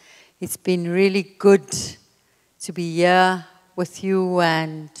organizers. It's been really good to be here with you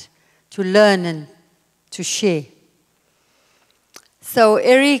and to learn and to share. So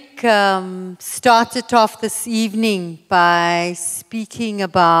Eric started off this evening by speaking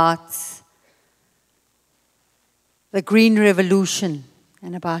about the Green Revolution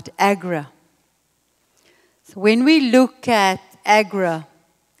and about agri. So when we look at agri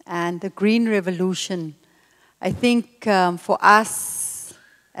and the Green Revolution, I think for us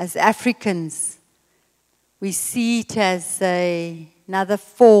as Africans, we see it as another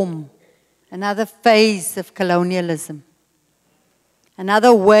form, another phase of colonialism,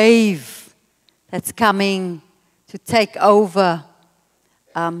 another wave that's coming to take over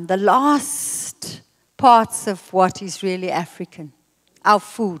the last parts of what is really African, our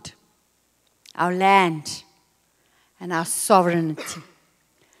food, our land, and our sovereignty.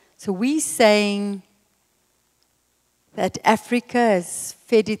 So we're saying that Africa has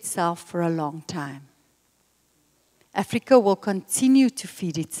fed itself for a long time. Africa will continue to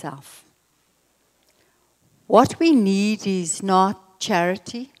feed itself. What we need is not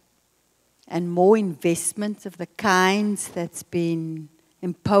charity and more investment of the kinds that's been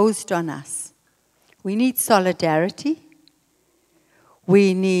imposed on us. We need solidarity.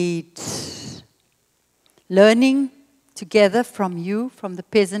 We need learning together from you, from the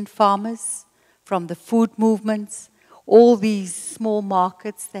peasant farmers, from the food movements, all these small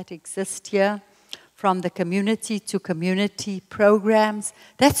markets that exist here, from the community to community programs.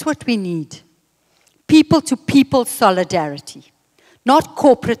 That's what we need. People to people solidarity, not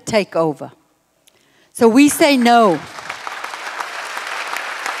corporate takeover. So we say no.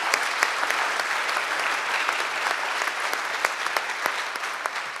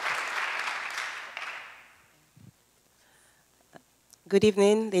 Good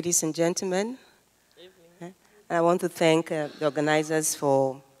evening, ladies and gentlemen. Good evening. I want to thank the organizers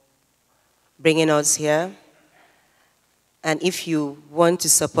for bringing us here. And if you want to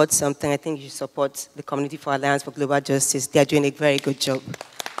support something, I think you support the Community for Alliance for Global Justice. They are doing a very good job.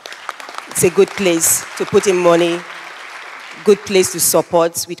 It's a good place to put in money, good place to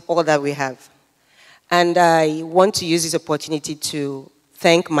support with all that we have. And I want to use this opportunity to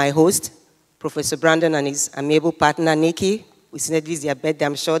thank my host, Professor Brandon, and his amiable partner, Nikki. Recently, it's their birthday.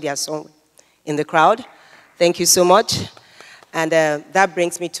 I'm sure there are some in the crowd. Thank you so much. And that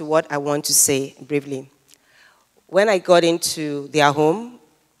brings me to what I want to say briefly. When I got into their home,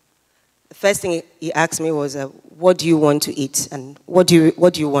 the first thing he asked me was, what do you want to eat? And what do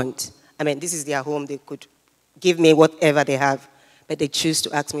you want? I mean, this is their home. They could give me whatever they have, but they choose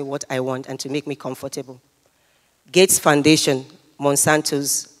to ask me what I want and to make me comfortable. Gates Foundation,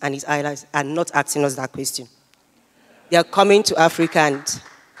 Monsanto's, and his allies are not asking us that question. They are coming to Africa and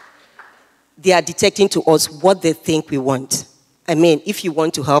they are detecting to us what they think we want. I mean, if you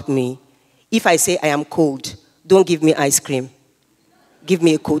want to help me, if I say I am cold, don't give me ice cream. Give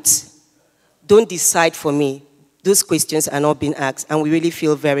me a coat. Don't decide for me. Those questions are not being asked, and we really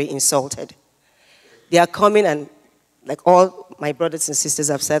feel very insulted. They are coming and, like all my brothers and sisters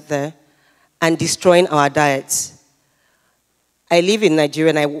have said there, and destroying our diets. I live in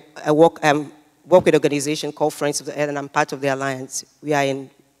Nigeria, and I work with an organization called Friends of the Earth, and I'm part of the alliance. We are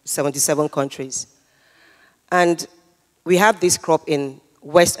in 77 countries. And we have this crop in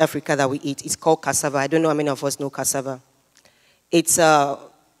West Africa that we eat. It's called cassava. I don't know how many of us know cassava. It's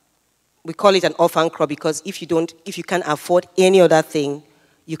we call it an orphan crop because if you can't afford any other thing,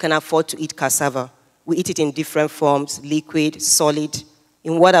 you can afford to eat cassava. We eat it in different forms, liquid, solid,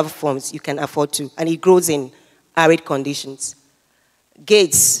 in whatever forms you can afford to. And it grows in arid conditions.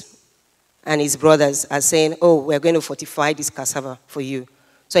 Gates and his brothers are saying, oh, we're going to fortify this cassava for you.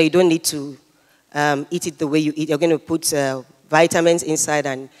 So you don't need to eat it the way you eat. You're going to put vitamins inside,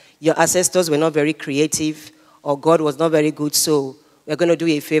 and your ancestors were not very creative, or God was not very good, so we're going to do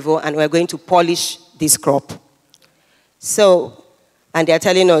you a favor, and we're going to polish this crop. So, and they're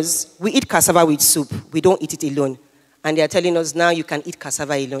telling us, we eat cassava with soup. We don't eat it alone. And they're telling us, now you can eat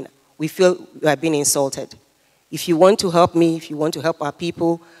cassava alone. We feel we are being insulted. If you want to help me, if you want to help our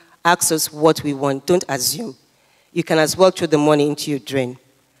people, ask us what we want. Don't assume. You can as well throw the money into your drain.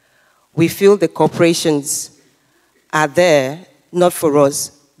 We feel the corporations are there, not for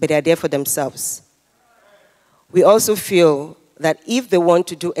us, but they are there for themselves. We also feel that if they want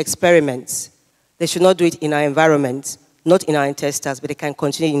to do experiments, they should not do it in our environment, not in our intestines, but they can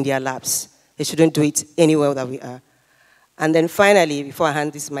continue in their labs. They shouldn't do it anywhere that we are. And then finally, before I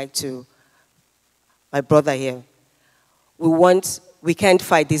hand this mic to my brother here, we can't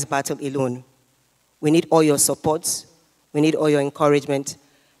fight this battle alone. We need all your support. We need all your encouragement,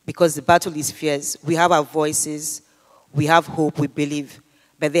 because the battle is fierce. We have our voices. We have hope, we believe.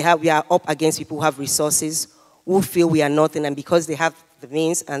 But we are up against people who have resources, who feel we are nothing, and because they have the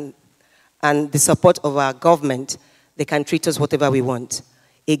means and the support of our government, they can treat us whatever we want.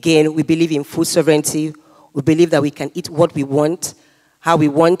 Again, we believe in food sovereignty. We believe that we can eat what we want, how we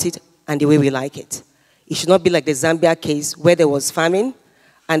want it, and the way we like it. It should not be like the Zambia case where there was famine,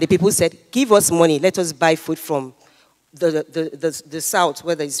 and the people said, give us money, let us buy food from the south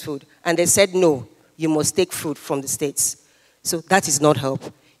where there is food. And they said, no, you must take food from the States. So that is not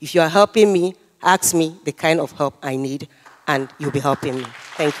help. If you are helping me, ask me the kind of help I need, and you'll be helping me.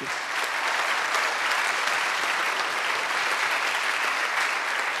 Thank you.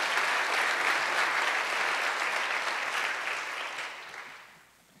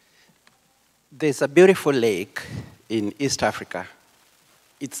 There's a beautiful lake in East Africa.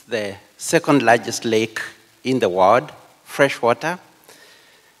 It's the second largest lake in the world, freshwater.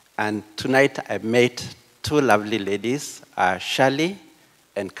 And tonight I met two lovely ladies, Shirley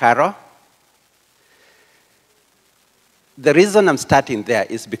and Carol. The reason I'm starting there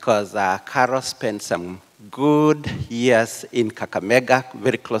is because Carol spent some good years in Kakamega,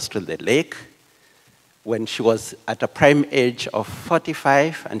 very close to the lake, when she was at a prime age of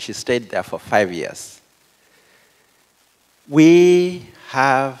 45, and she stayed there for 5 years. We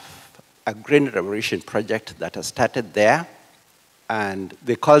have a Green Revolution project that has started there, and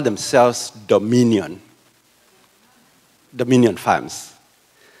they call themselves Dominion Farms.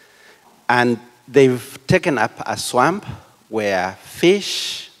 And they've taken up a swamp where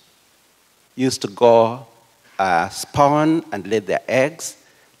fish used to go spawn and lay their eggs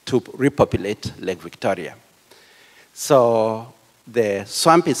to repopulate Lake Victoria. So the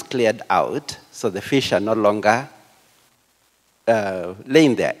swamp is cleared out, so the fish are no longer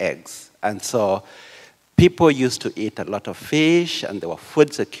laying their eggs. And so people used to eat a lot of fish, and they were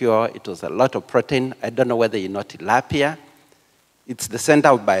food secure. It was a lot of protein. I don't know whether you know tilapia. It's the center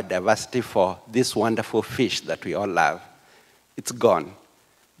of biodiversity for this wonderful fish that we all love. It's gone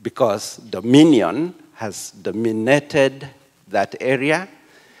because Dominion has dominated that area.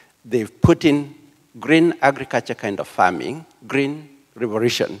 They've put in green agriculture kind of farming, green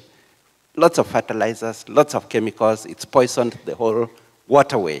revolution. Lots of fertilizers, lots of chemicals. It's poisoned the whole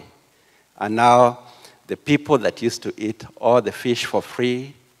waterway. And now the people that used to eat all the fish for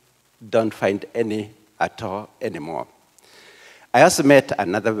free don't find any at all anymore. I also met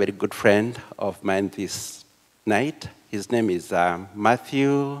another very good friend of mine this night. His name is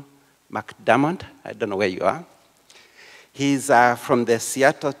Matthew McDermott. I don't know where you are. He's from the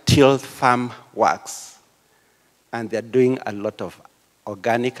Seattle Till Farm Works, and they're doing a lot of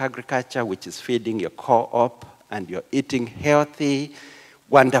organic agriculture, which is feeding your co-op, and you're eating healthy,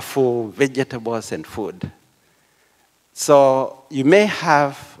 wonderful vegetables and food. So you may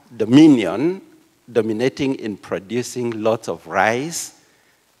have Dominion dominating in producing lots of rice,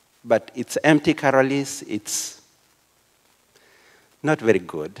 but it's empty calories, it's not very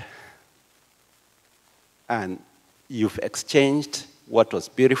good. And you've exchanged what was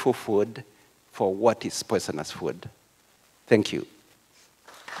beautiful food for what is poisonous food. Thank you.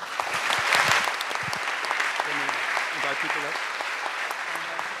 Can you invite people up?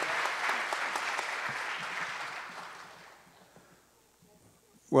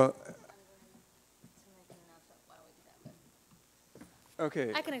 Well,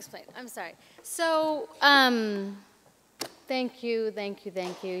 okay. I can explain. I'm sorry. So, thank you,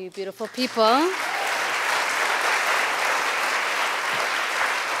 you beautiful people.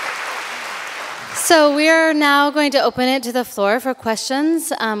 So we are now going to open it to the floor for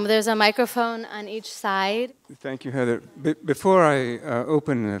questions. There's a microphone on each side. Thank you, Heather. Before I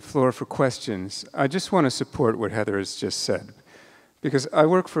open the floor for questions, I just want to support what Heather has just said. Because I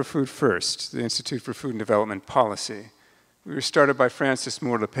work for Food First, the Institute for Food and Development Policy. We were started by Frances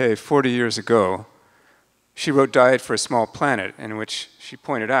Moore Lepay 40 years ago. She wrote Diet for a Small Planet, in which she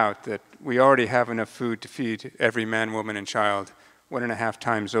pointed out that we already have enough food to feed every man, woman, and child 1.5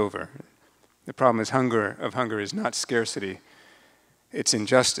 times over. The problem is hunger is not scarcity, it's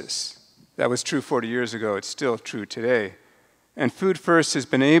injustice. That was true 40 years ago, it's still true today. And Food First has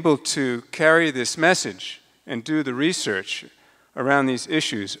been able to carry this message and do the research around these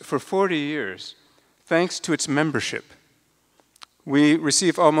issues for 40 years, thanks to its membership. We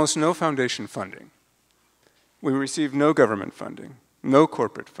receive almost no foundation funding. We receive no government funding, no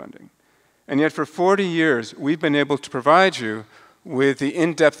corporate funding. And yet for 40 years, we've been able to provide you with the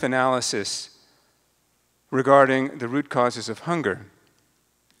in-depth analysis regarding the root causes of hunger.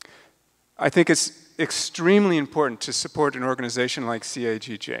 I think it's extremely important to support an organization like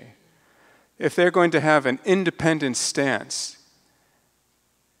CAGJ. If they're going to have an independent stance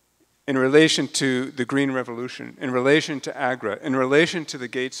in relation to the Green Revolution, in relation to AGRA, in relation to the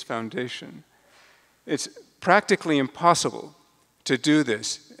Gates Foundation, it's practically impossible to do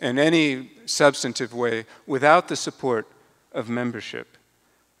this in any substantive way without the support of membership.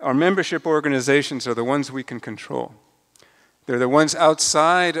 Our membership organizations are the ones we can control. They're the ones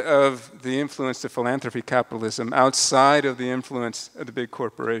outside of the influence of philanthropy capitalism, outside of the influence of the big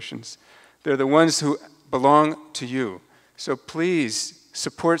corporations. They're the ones who belong to you. So please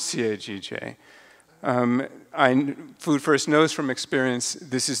support CAGJ. Food First knows from experience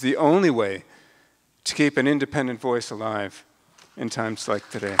this is the only way to keep an independent voice alive in times like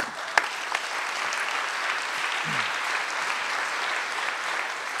today.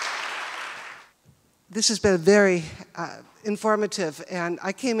 This has been very informative, and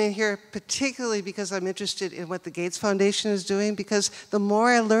I came in here particularly because I'm interested in what the Gates Foundation is doing, because the more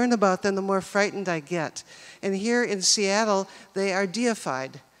I learn about them, the more frightened I get. And here in Seattle, they are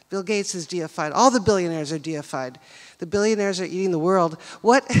deified. Bill Gates is deified. All the billionaires are deified. The billionaires are eating the world.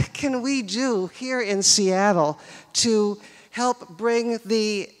 What can we do here in Seattle to help bring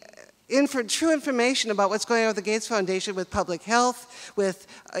the true information about what's going on with the Gates Foundation, with public health, with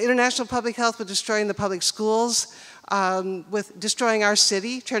international public health, with destroying the public schools, with destroying our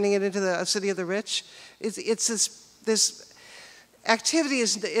city, turning it into a city of the rich? This activity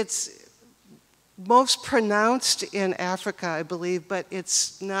it's most pronounced in Africa, I believe, but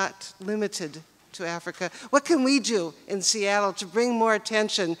it's not limited to Africa. What can we do in Seattle to bring more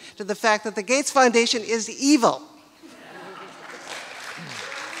attention to the fact that the Gates Foundation is evil?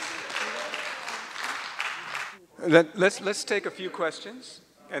 Let's take a few questions,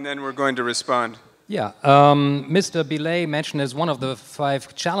 and then we're going to respond. Yeah, Mr. Billet mentioned as one of the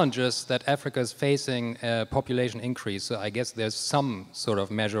 5 challenges that Africa is facing population increase. So I guess there's some sort of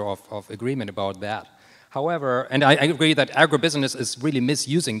measure of agreement about that. However, and I agree that agribusiness is really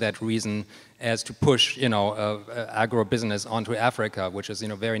misusing that reason as to push, agribusiness onto Africa, which is,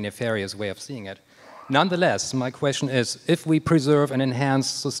 a very nefarious way of seeing it. Nonetheless, my question is, if we preserve and enhance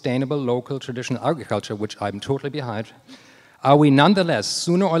sustainable local traditional agriculture, which I'm totally behind, are we nonetheless,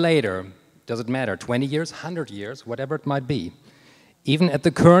 sooner or later, does it matter, 20 years, 100 years, whatever it might be, even at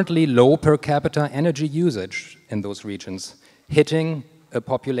the currently low per capita energy usage in those regions, hitting a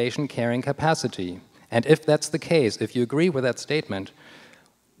population carrying capacity? And if that's the case, if you agree with that statement,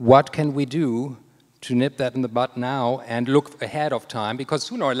 what can we do to nip that in the bud now and look ahead of time? Because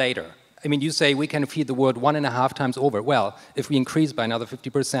sooner or later, you say we can feed the world 1.5 times over. Well, if we increase by another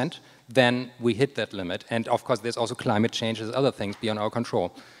 50%, then we hit that limit. And of course, there's also climate change, there's other things beyond our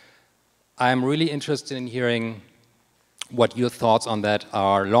control. I'm really interested in hearing what your thoughts on that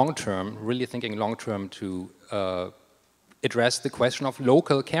are long-term, really thinking long-term to address the question of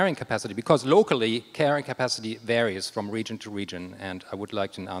local carrying capacity, because locally, carrying capacity varies from region to region, and I would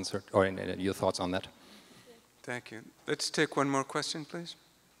like an answer, or your thoughts on that. Thank you. Let's take one more question, please.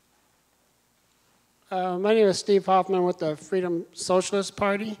 My name is Steve Hoffman with the Freedom Socialist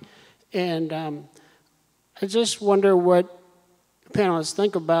Party, and I just wonder what panelists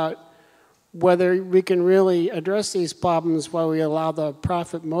think about whether we can really address these problems while we allow the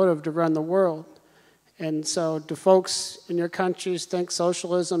profit motive to run the world. And so do folks in your countries think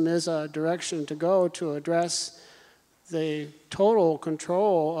socialism is a direction to go to address the total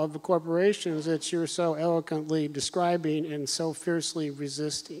control of the corporations that you're so eloquently describing and so fiercely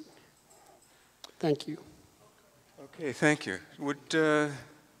resisting? Thank you. Okay, thank you. Would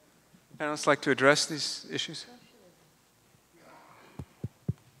panelists like to address these issues?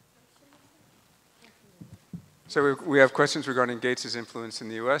 So we have questions regarding Gates' influence in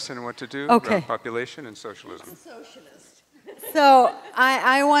the U.S. and what to do around population and socialism. Socialist. So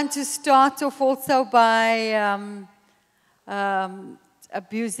I want to start off also by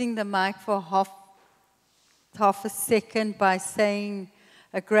abusing the mic for half a second by saying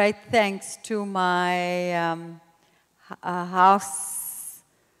a great thanks to my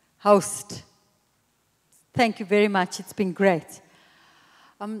host. Thank you very much. It's been great.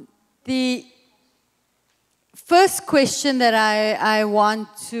 The first question that I want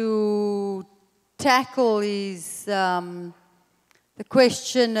to tackle is the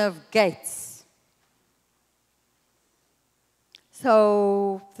question of Gates.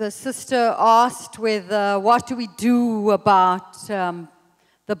 So the sister asked what do we do about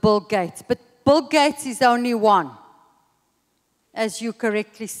the Bill Gates? But Bill Gates is only one, as you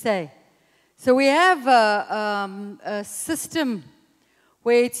correctly say. So we have a system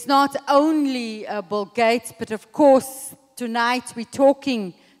where it's not only Bill Gates, but of course, tonight we're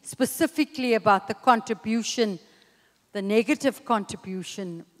talking specifically about the contribution, the negative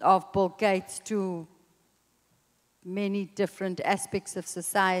contribution of Bill Gates to many different aspects of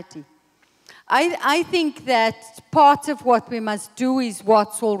society. I think that part of what we must do is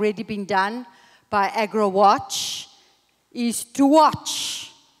what's already been done by AgriWatch, is to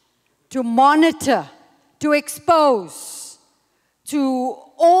watch, to monitor, to expose, to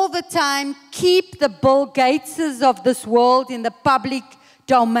all the time keep the Bill Gateses of this world in the public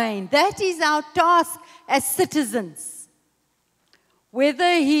domain. That is our task as citizens.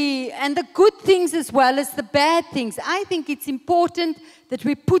 And the good things as well as the bad things. I think it's important that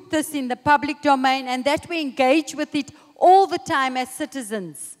we put this in the public domain and that we engage with it all the time as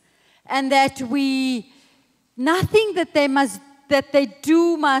citizens. And that nothing that they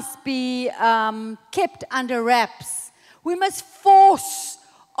do must be kept under wraps. We must force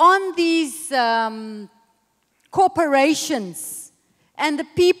on these corporations and the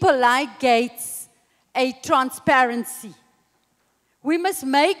people like Gates a transparency. We must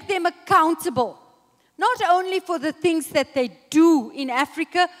make them accountable, not only for the things that they do in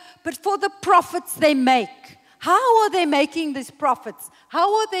Africa, but for the profits they make. How are they making these profits?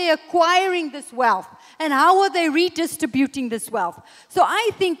 How are they acquiring this wealth? And how are they redistributing this wealth? So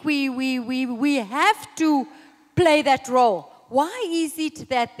I think we have to play that role. Why is it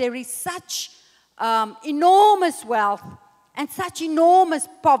that there is such enormous wealth and such enormous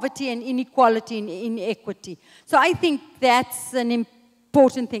poverty and inequality and inequity? So I think that's an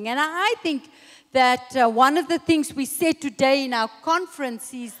important thing. And I think that one of the things we said today in our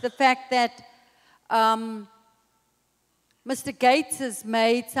conference is the fact that Mr. Gates has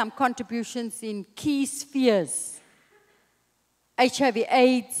made some contributions in key spheres.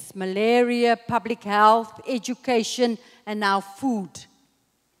 HIV/AIDS, malaria, public health, education, and now food.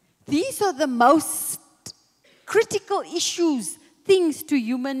 These are the most critical issues, things to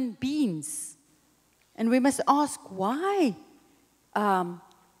human beings. And we must ask why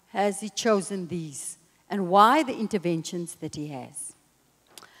has he chosen these and why the interventions that he has.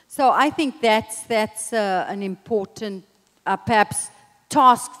 So I think that's an important perhaps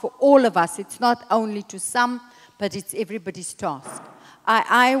task for all of us. It's not only to some, but it's everybody's task.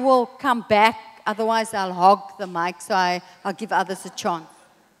 I will come back, otherwise I'll hog the mic, so I'll give others a chance.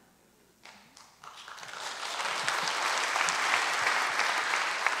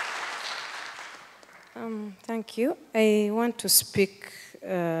 Thank you. I want to speak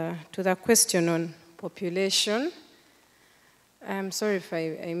to the question on population. I'm sorry if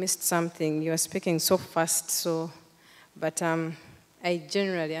I missed something. You are speaking so fast, but I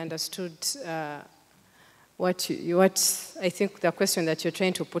generally understood what I think the question that you're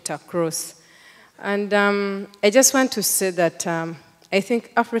trying to put across. And I just want to say that I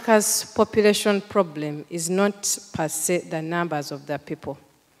think Africa's population problem is not per se the numbers of the people.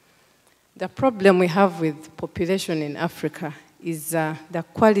 The problem we have with population in Africa is the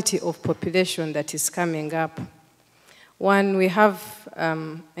quality of population that is coming up. One, we have,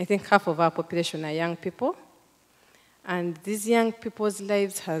 I think half of our population are young people. And these young people's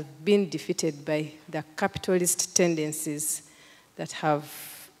lives have been defeated by the capitalist tendencies that have,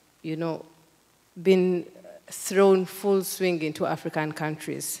 been thrown full swing into African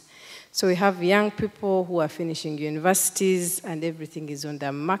countries. So we have young people who are finishing universities and everything is on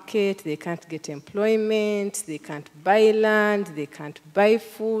the market. They can't get employment, they can't buy land, they can't buy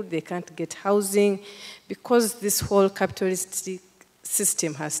food, they can't get housing because this whole capitalistic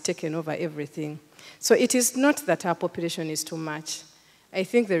system has taken over everything. So it is not that our population is too much. I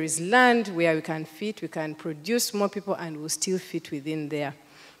think there is land where we can fit, we can produce more people and we'll still fit within there.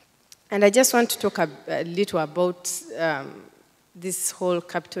 And I just want to talk a little about this whole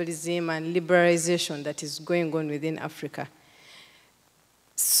capitalism and liberalization that is going on within Africa.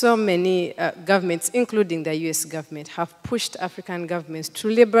 So many governments, including the US government, have pushed African governments to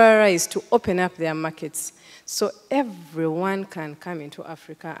liberalize, to open up their markets. So everyone can come into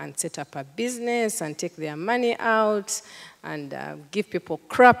Africa and set up a business and take their money out and give people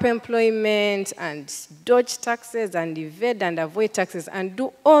crap employment and dodge taxes and evade and avoid taxes and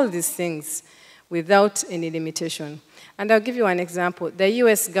do all these things without any limitation. And I'll give you an example. The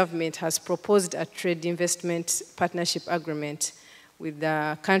US government has proposed a trade investment partnership agreement with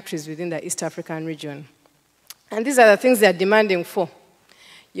the countries within the East African region. And these are the things they're demanding for.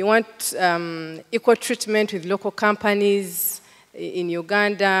 You want equal treatment with local companies in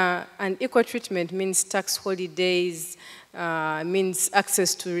Uganda, and equal treatment means tax holidays, means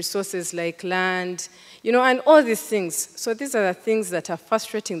access to resources like land, and all these things. So these are the things that are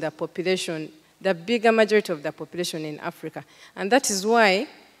frustrating the population, the bigger majority of the population in Africa. And that is why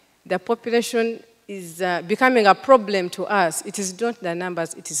the population is becoming a problem to us. It is not the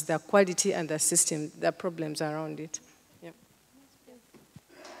numbers, it is the quality and the system, the problems around it. Yep.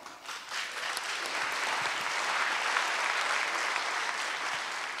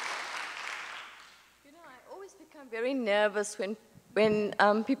 I always become very nervous when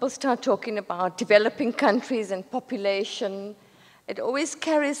people start talking about developing countries and population It always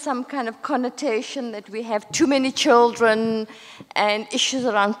carries some kind of connotation that we have too many children and issues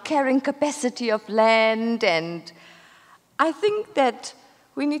around carrying capacity of land. And I think that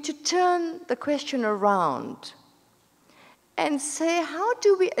we need to turn the question around and say, how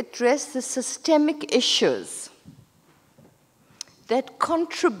do we address the systemic issues that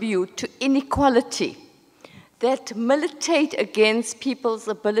contribute to inequality, that militate against people's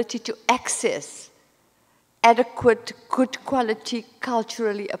ability to access adequate, good quality,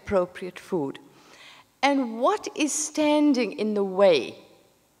 culturally appropriate food? And what is standing in the way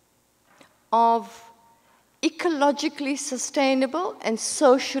of ecologically sustainable and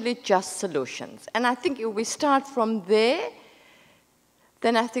socially just solutions? And I think if we start from there,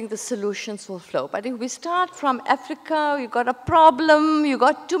 then I think the solutions will flow. But if we start from Africa, you've got a problem, you've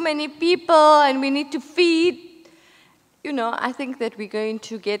got too many people, and we need to feed, you know, I think that we're going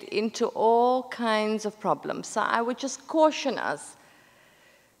to get into all kinds of problems. So I would just caution us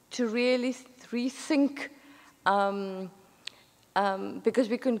to really rethink, because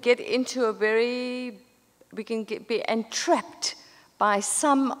we can get into a very, be entrapped by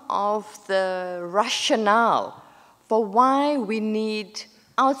some of the rationale for why we need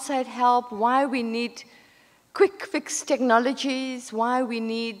outside help, why we need quick fix technologies, why we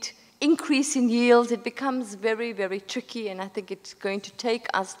need increase in yield. It becomes very, very tricky, and I think it's going to take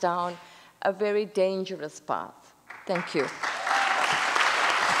us down a very dangerous path. Thank you.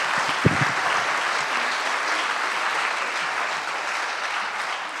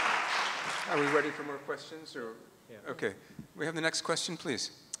 Are we ready for more questions? Or? Yeah. Okay. We have the next question,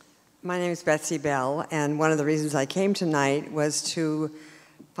 please. My name is Betsy Bell, and one of the reasons I came tonight was to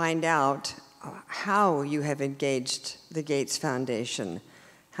find out how you have engaged the Gates Foundation.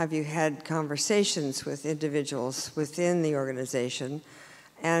 Have you had conversations with individuals within the organization?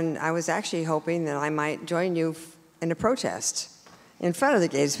 And I was actually hoping that I might join you in a protest in front of the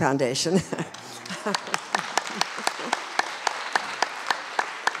Gates Foundation.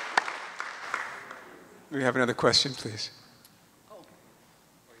 We have another question, please.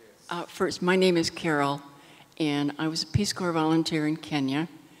 First, my name is Carol, and I was a Peace Corps volunteer in Kenya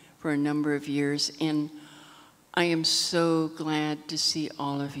for a number of years, and I am so glad to see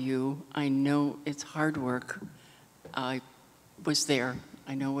all of you. I know it's hard work. I was there.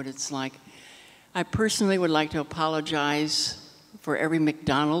 I know what it's like. I personally would like to apologize for every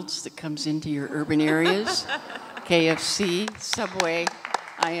McDonald's that comes into your urban areas, KFC, Subway.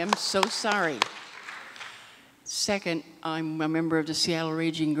 I am so sorry. Second, I'm a member of the Seattle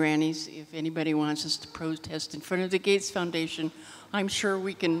Raging Grannies. If anybody wants us to protest in front of the Gates Foundation, I'm sure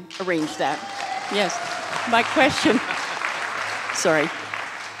we can arrange that. Yes. My question, sorry.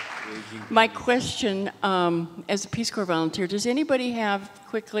 My question, as a Peace Corps volunteer, does anybody have,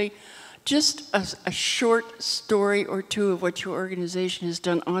 quickly, just a short story or two of what your organization has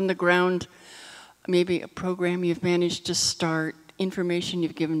done on the ground, maybe a program you've managed to start, information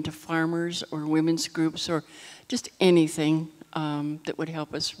you've given to farmers or women's groups, or just anything that would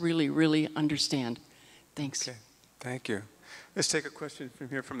help us really, really understand. Thanks. Okay, thank you. Let's take a question from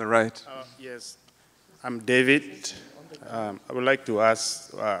here from the right. Yes, I'm David. I would like to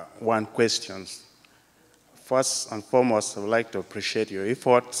ask one question. First and foremost, I would like to appreciate your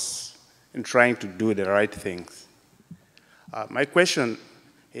efforts in trying to do the right things. My question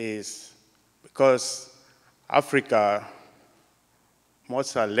is, because Africa,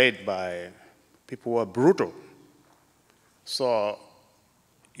 most are led by people who are brutal. So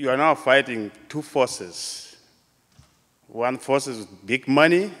you are now fighting two forces. One force is big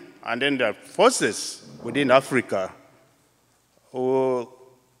money, and then there are forces within Africa who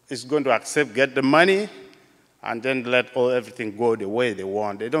is going to accept, get the money, and then let everything go the way they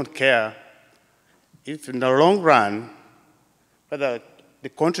want. They don't care if in the long run, whether the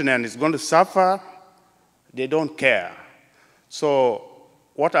continent is going to suffer, they don't care. So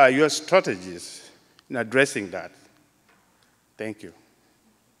what are your strategies in addressing that? Thank you.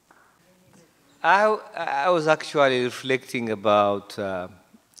 I was actually reflecting about the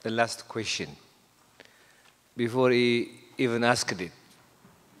last question before he even asked it.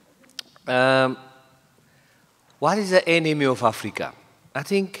 What is the enemy of Africa? I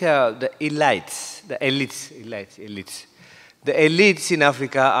think the elites in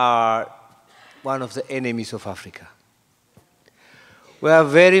Africa are one of the enemies of Africa. We are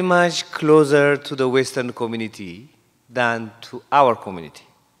very much closer to the Western community than to our community.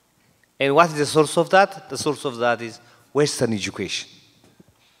 And what is the source of that? The source of that is Western education.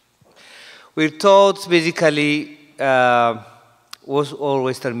 We're taught basically, was all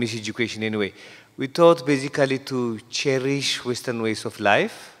Western miseducation anyway, we're taught basically to cherish Western ways of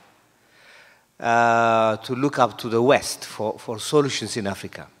life, to look up to the West for solutions in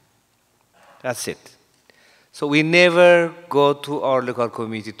Africa. That's it. So we never go to our local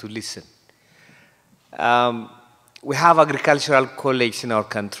community to listen. We have agricultural colleges in our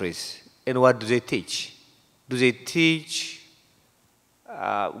countries, and what do they teach? Do they teach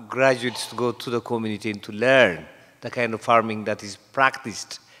graduates to go to the community and to learn the kind of farming that is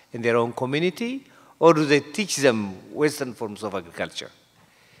practiced in their own community, or do they teach them Western forms of agriculture?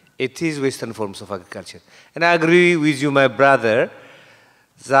 It is Western forms of agriculture. And I agree with you, my brother,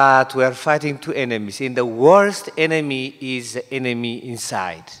 that we are fighting two enemies. And the worst enemy is the enemy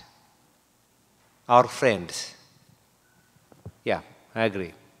inside, our friends. Yeah, I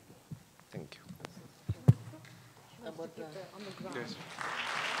agree. Thank you. Yes.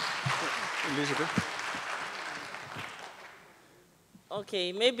 Elizabeth?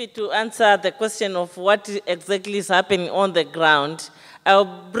 Okay, maybe to answer the question of what exactly is happening on the ground,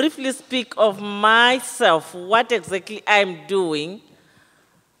 I'll briefly speak of myself, what exactly I'm doing.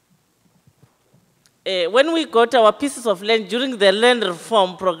 When we got our pieces of land during the land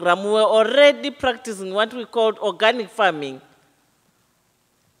reform program, we were already practicing what we called organic farming.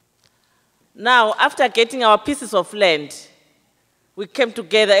 Now, after getting our pieces of land, we came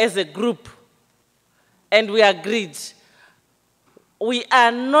together as a group and we agreed we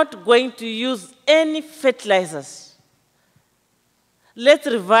are not going to use any fertilizers. Let's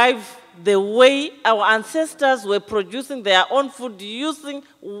revive the way our ancestors were producing their own food using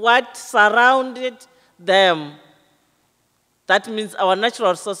what surrounded them. That means our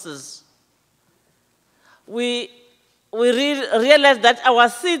natural resources. We realized that our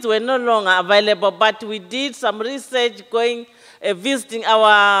seeds were no longer available, but we did some research, going, visiting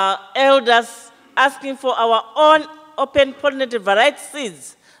our elders, asking for our own open pollinated variety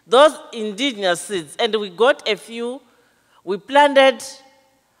seeds, those indigenous seeds, and we got a few, we planted,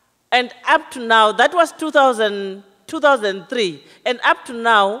 and up to now, that was 2003, and up to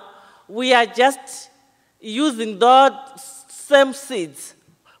now, we are just using those same seeds.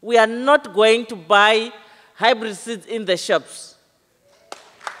 We are not going to buy hybrid seeds in the shops.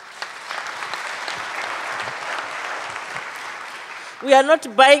 We are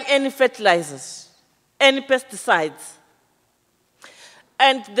not buying any fertilizers, any pesticides.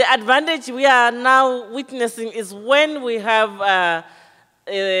 And the advantage we are now witnessing is when we have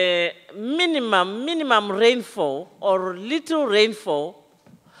a minimum rainfall or little rainfall,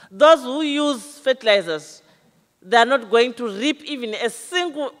 those who use fertilizers, they are not going to reap even a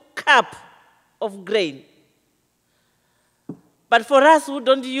single cup of grain. But for us who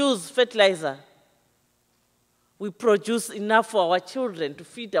don't use fertilizer, we produce enough for our children to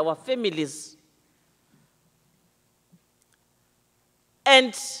feed our families.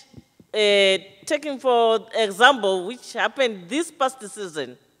 And taking for example, which happened this past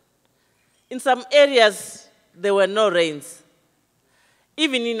season, in some areas there were no rains.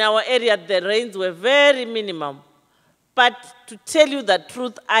 Even in our area, the rains were very minimum. But to tell you the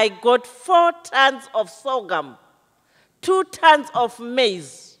truth, I got 4 tons of sorghum, 2 tons of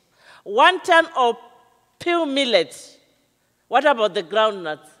maize, 1 ton of peel millet. What about the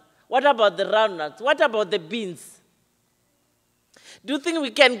groundnuts? What about the roundnuts? What about the beans? Do you think we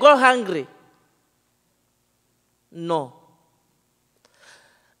can go hungry? No.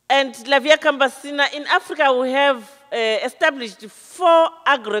 And La Via Campesina, in Africa, we have established 4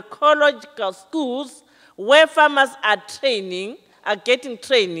 agroecological schools where farmers are getting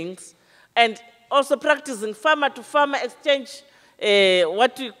trainings, and also practicing farmer-to-farmer exchange,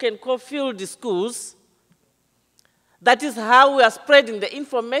 what you can call field schools. That is how we are spreading the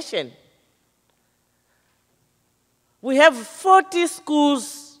information. We have 40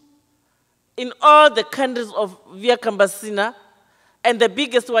 schools in all the countries of Via Campesina, and the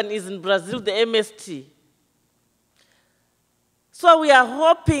biggest one is in Brazil, the MST. So we are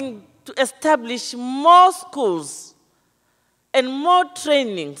hoping to establish more schools and more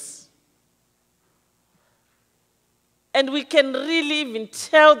trainings. And we can really even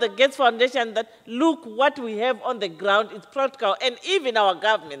tell the Gates Foundation that, look, what we have on the ground is practical, and even our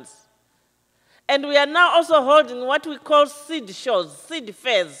governments. And we are now also holding what we call seed shows, seed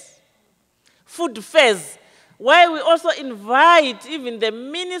fairs, food fairs, where we also invite even the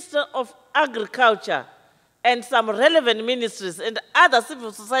Minister of Agriculture and some relevant ministries and other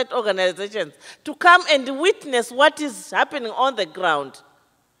civil society organizations to come and witness what is happening on the ground.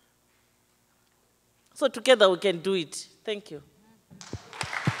 So together we can do it. Thank you.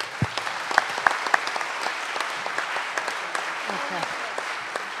 Okay.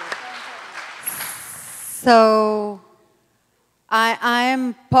 So I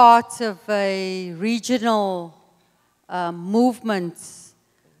am part of a regional movement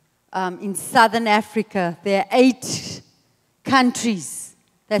in Southern Africa. There are 8 countries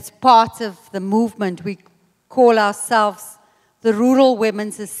that's part of the movement. We call ourselves the Rural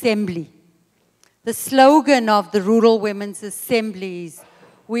Women's Assembly. The slogan of the Rural Women's Assembly is,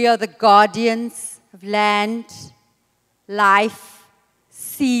 "We are the guardians of land, life,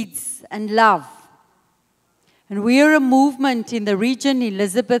 seeds, and love." And we are a movement in the region.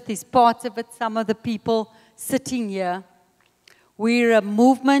 Elizabeth is part of it, some of the people sitting here. We're a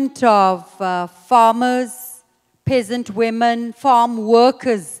movement of farmers, peasant women, farm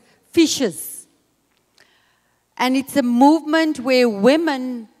workers, fishers. And it's a movement where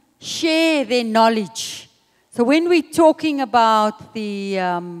women share their knowledge. So when we're talking about the,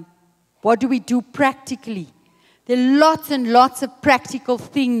 what do we do practically, there are lots and lots of practical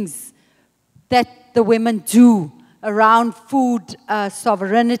things that the women do around food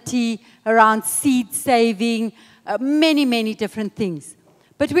sovereignty, around seed saving, many, many different things.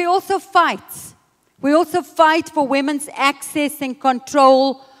 But we also fight. We also fight for women's access and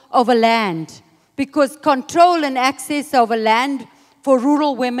control over land, because control and access over land for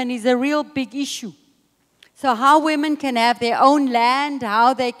rural women is a real big issue. So how women can have their own land,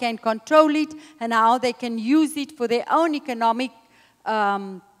 how they can control it, and how they can use it for their own economic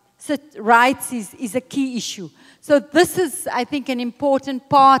rights is a key issue. So this is, I think, an important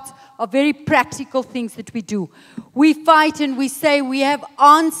part of very practical things that we do. We fight and we say we have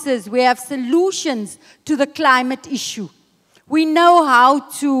answers, we have solutions to the climate issue. We know how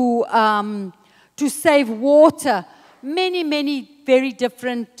to save water, many, many very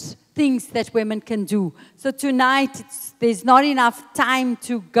different things that women can do. So tonight, there's not enough time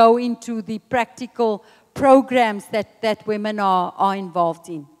to go into the practical programs that women are involved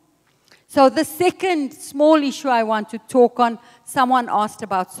in. So the second small issue I want to talk on, someone asked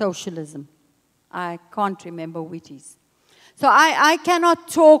about socialism. I can't remember what it is. So I cannot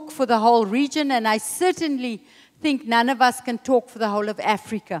talk for the whole region, and I certainly think none of us can talk for the whole of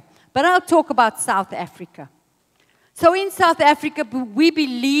Africa. But I'll talk about South Africa. So in South Africa, we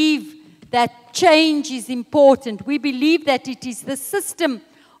believe that change is important. We believe that it is the system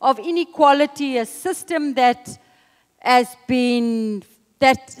of inequality, a system that has been,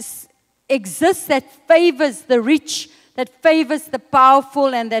 that exists, that favors the rich, that favors the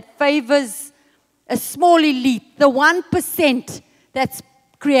powerful, and that favors a small elite, the 1% that's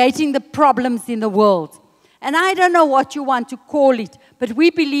creating the problems in the world. And I don't know what you want to call it, but we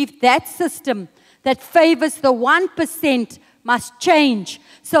believe that system that favors the 1% must change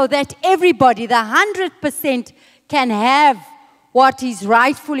so that everybody, the 100%, can have what is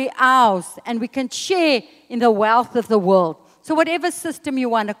rightfully ours, and we can share in the wealth of the world. So whatever system you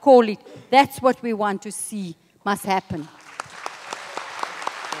want to call it, that's what we want to see must happen.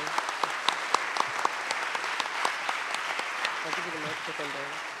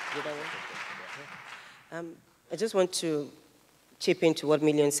 I just want to chip into what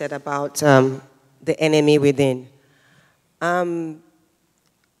Million said about the enemy within.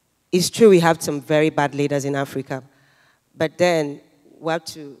 It's true we have some very bad leaders in Africa, but then we have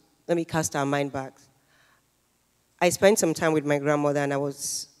to, let me cast our mind back. I spent some time with my grandmother and I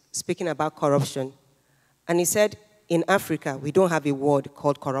was speaking about corruption. And he said, in Africa, we don't have a word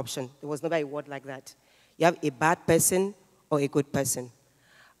called corruption. There was never a word like that. You have a bad person or a good person.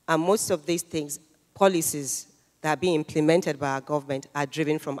 And most of these things, policies that are being implemented by our government, are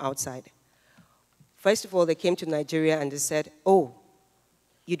driven from outside. First of all, they came to Nigeria and they said, oh,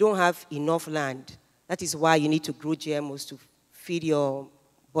 you don't have enough land. That is why you need to grow GMOs to feed your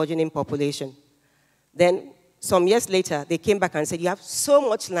burgeoning population. Then, some years later, they came back and said, you have so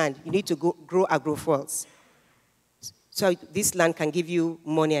much land, you need to grow agrofuels. So this land can give you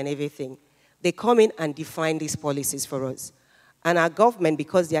money and everything. They come in and define these policies for us. And our government,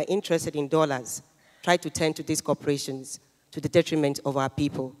 because they are interested in dollars, try to turn to these corporations to the detriment of our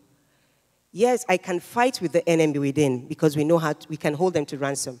people. Yes, I can fight with the enemy within because we know how we can hold them to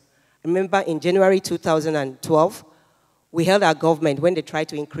ransom. Remember in January 2012, we held our government when they tried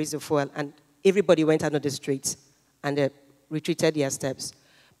to increase the fuel, and everybody went out on the streets and they retreated their steps.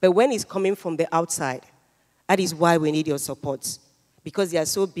 But when it's coming from the outside, that is why we need your support. Because they are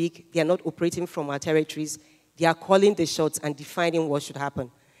so big, they are not operating from our territories. They are calling the shots and defining what should happen.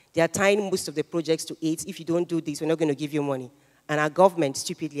 They are tying most of the projects to it. If you don't do this, we're not going to give you money. And our government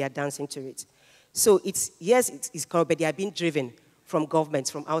stupidly are dancing to it. So it's, yes, it's corrupt, but they are being driven from governments,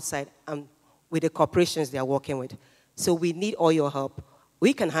 from outside, and with the corporations they are working with. So we need all your help.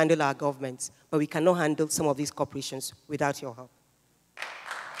 We can handle our governments, but we cannot handle some of these corporations without your help.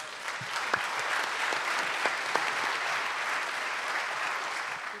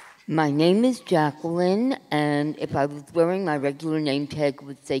 My name is Jacqueline, and if I was wearing my regular name tag, it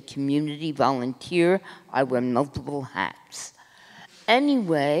would say community volunteer. I wear multiple hats.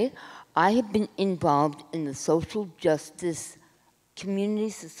 Anyway, I have been involved in the social justice community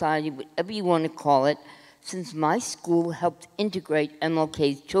society, whatever you want to call it, since my school helped integrate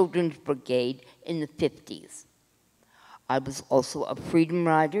MLK's Children's Brigade in the 50s. I was also a freedom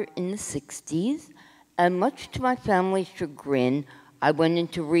rider in the 60s, and much to my family's chagrin, I went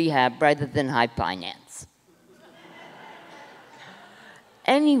into rehab rather than high finance.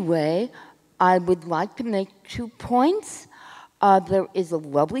 Anyway, I would like to make 2 points. There is a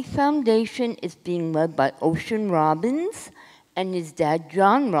lovely foundation. It's being led by Ocean Robbins and his dad,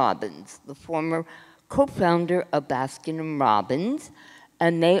 John Robbins, the former co-founder of Baskin & Robbins,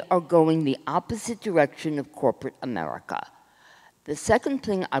 and they are going the opposite direction of corporate America. The second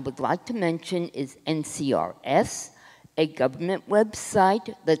thing I would like to mention is NCRS, a government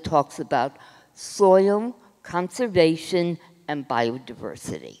website that talks about soil, conservation, and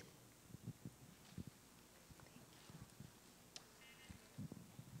biodiversity.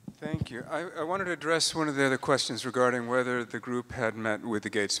 Thank you. I wanted to address one of the other questions regarding whether the group had met with the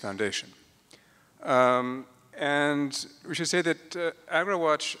Gates Foundation. And we should say that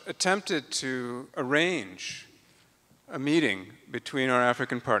AgriWatch attempted to arrange a meeting between our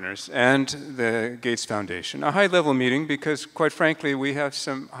African partners and the Gates Foundation, a high-level meeting because, quite frankly, we have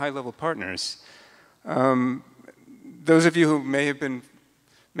some high-level partners. Those of you who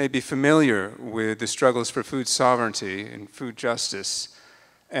may be familiar with the struggles for food sovereignty and food justice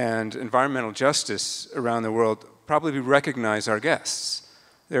and environmental justice around the world probably recognize our guests.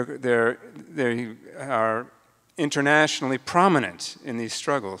 They are internationally prominent in these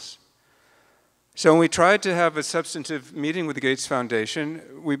struggles. So when we tried to have a substantive meeting with the Gates Foundation,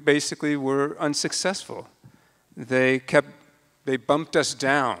 we basically were unsuccessful. They bumped us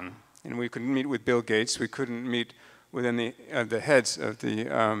down, and we couldn't meet with Bill Gates. We couldn't meet with any of the heads of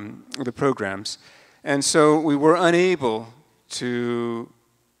the programs. And so we were unable to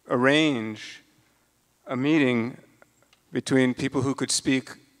arrange a meeting between people who could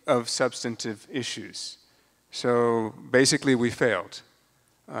speak of substantive issues. So basically we failed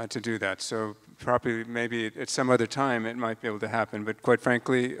to do that. So probably maybe at some other time it might be able to happen, but quite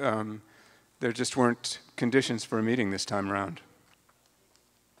frankly, there just weren't conditions for a meeting this time around.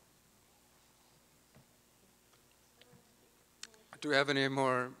 Do we have any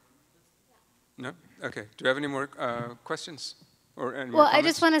more? No? Okay. Do we have any more questions? Or any more comments? I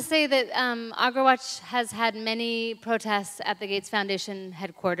just want to say that AgriWatch has had many protests at the Gates Foundation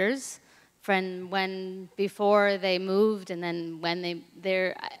headquarters from when before they moved and then when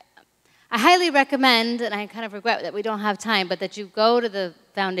they're. I highly recommend, and I kind of regret that we don't have time, but that you go to the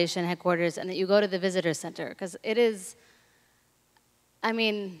foundation headquarters and that you go to the visitor center, because it is, I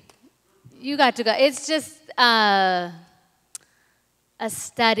mean, you got to go. It's just a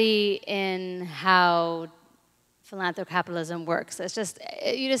study in how philanthrocapitalism works. It's just,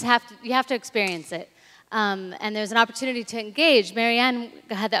 you have to experience it. And there's an opportunity to engage. Marianne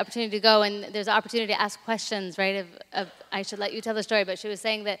had the opportunity to go, and there's an opportunity to ask questions, right? I should let you tell the story, but she was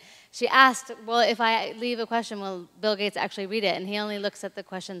saying that she asked, well, if I leave a question, will Bill Gates actually read it? And he only looks at the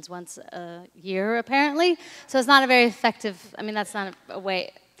questions once a year, apparently. So it's not a very effective, I mean, that's not a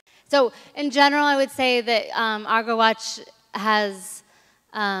way. So in general, I would say that AgriWatch has,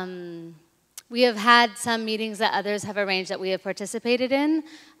 we have had some meetings that others have arranged that we have participated in.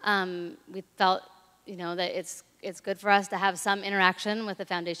 We felt, you know, that it's good for us to have some interaction with the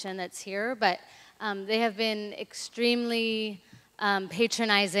foundation that's here, but they have been extremely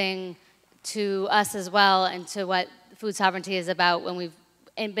patronizing to us as well and to what food sovereignty is about when we've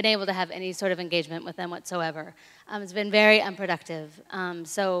been able to have any sort of engagement with them whatsoever. It's been very unproductive.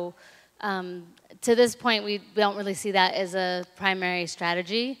 So to this point, we don't really see that as a primary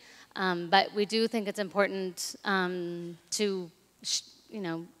strategy, but we do think it's important to, you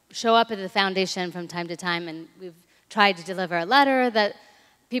know, show up at the foundation from time to time, and we've tried to deliver a letter that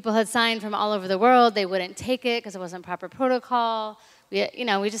people had signed from all over the world. They wouldn't take it because it wasn't proper protocol. We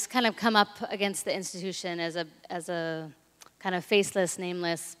just kind of come up against the institution as a kind of faceless,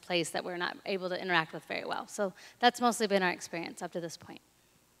 nameless place that we're not able to interact with very well. So that's mostly been our experience up to this point.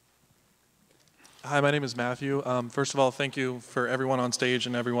 Hi, my name is Matthew. First of all, thank you for everyone on stage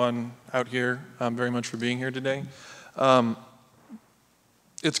and everyone out here very much for being here today.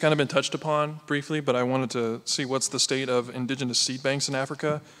 It's kind of been touched upon briefly, but I wanted to see what's the state of indigenous seed banks in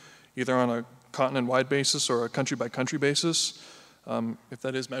Africa, either on a continent-wide basis or a country-by-country basis, if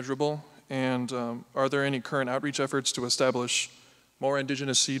that is measurable. And are there any current outreach efforts to establish more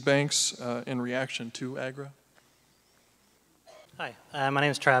indigenous seed banks in reaction to AGRA? Hi, my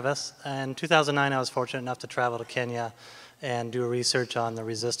name is Travis. In 2009, I was fortunate enough to travel to Kenya and do research on the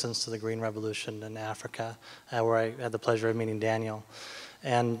resistance to the Green Revolution in Africa, where I had the pleasure of meeting Daniel.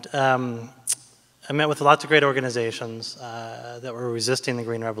 And I met with lots of great organizations that were resisting the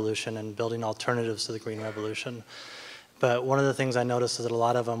Green Revolution and building alternatives to the Green Revolution. But one of the things I noticed is that a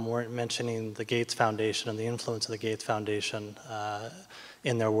lot of them weren't mentioning the Gates Foundation and the influence of the Gates Foundation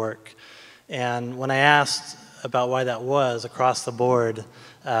in their work. And when I asked about why that was across the board,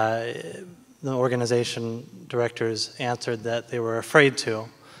 the organization directors answered that they were afraid to.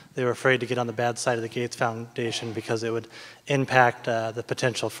 They were afraid to get on the bad side of the Gates Foundation because it would impact the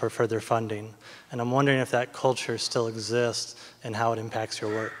potential for further funding. And I'm wondering if that culture still exists and how it impacts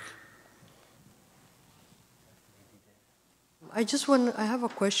your work. I have a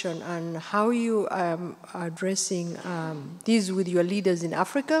question on how you are addressing these with your leaders in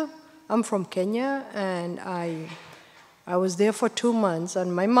Africa. I'm from Kenya, and I was there for 2 months,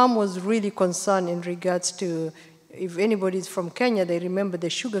 and my mom was really concerned in regards to, if anybody's from Kenya, they remember the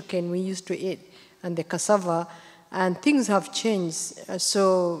sugar cane we used to eat and the cassava, and things have changed.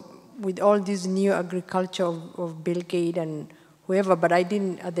 So with all this new agriculture of Bill Gates and whoever, but I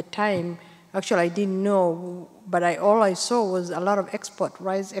didn't, at the time, actually I didn't know, but all I saw was a lot of export,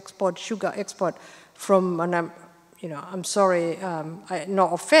 rice export, sugar export from, and I'm sorry, no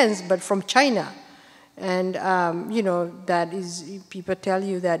offense, but from China. And, that is, people tell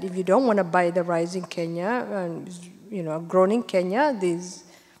you that if you don't want to buy the rice in Kenya, and, grown in Kenya, there's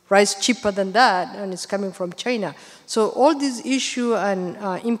rice cheaper than that, and it's coming from China. So all these issues and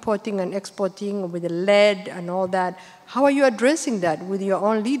importing and exporting with the lead and all that, how are you addressing that with your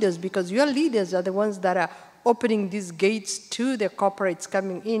own leaders? Because your leaders are the ones that are opening these gates to the corporates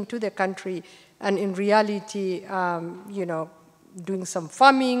coming into the country, and in reality, doing some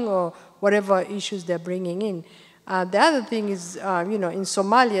farming or whatever issues they're bringing in. The other thing is, in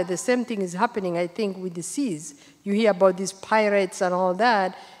Somalia, the same thing is happening, I think, with the seas. You hear about these pirates and all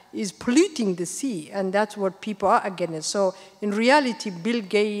that is polluting the sea, and that's what people are against. So in reality, Bill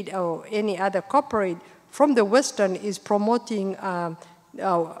Gates or any other corporate from the Western is promoting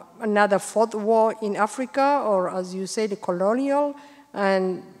another fourth war in Africa, or as you say, the colonial,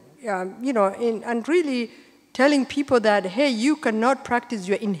 and and really telling people that, hey, you cannot practice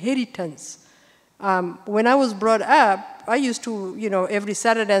your inheritance. When I was brought up, I used to, every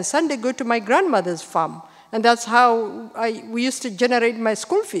Saturday and Sunday go to my grandmother's farm. And that's how we used to generate my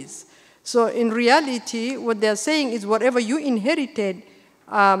school fees. So in reality, what they're saying is whatever you inherited,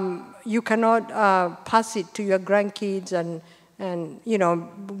 you cannot pass it to your grandkids, and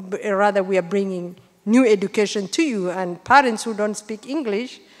rather we are bringing new education to you. And parents who don't speak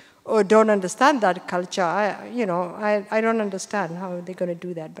English or don't understand that culture, I don't understand how they're going to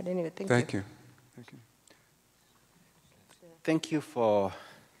do that. But anyway, thank you. Thank you. Thank you for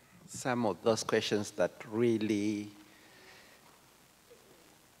some of those questions that really,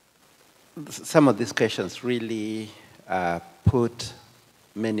 some of these questions really put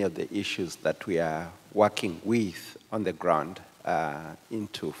many of the issues that we are working with on the ground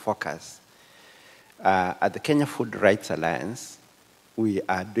into focus. At the Kenya Food Rights Alliance, we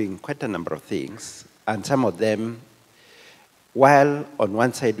are doing quite a number of things, and some of them, while on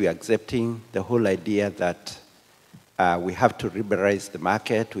one side we are accepting the whole idea that we have to liberalize the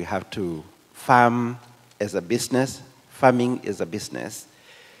market, we have to farm as a business, farming is a business,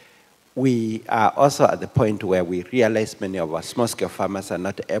 we are also at the point where we realize many of our small-scale farmers are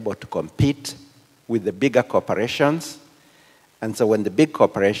not able to compete with the bigger corporations. And so when the big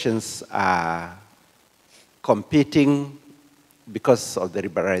corporations are competing because of the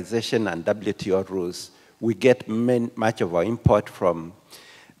liberalization and WTO rules, we get much of our import from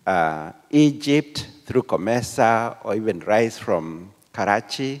Egypt through Comesa, or even rice from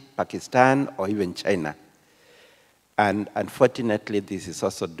Karachi, Pakistan, or even China. And unfortunately, this is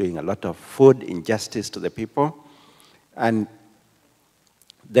also doing a lot of food injustice to the people. And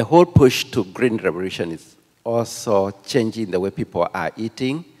the whole push to green revolution is also changing the way people are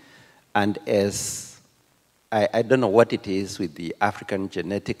eating. And as I don't know what it is with the African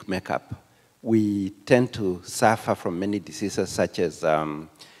genetic makeup, we tend to suffer from many diseases such as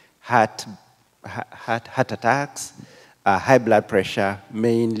heart attacks, high blood pressure,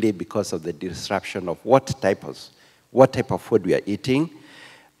 mainly because of the disruption of what type of food we are eating.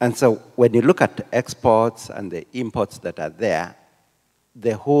 And so when you look at the exports and the imports that are there,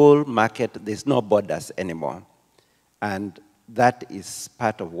 the whole market, there's no borders anymore. And that is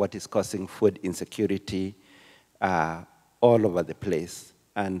part of what is causing food insecurity all over the place.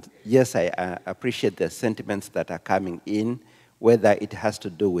 And yes, I appreciate the sentiments that are coming in, whether it has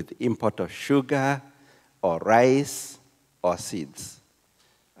to do with import of sugar or rice or seeds.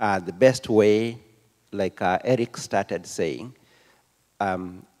 The best way, like Eric started saying,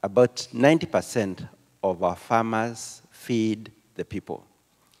 about 90% of our farmers feed the people.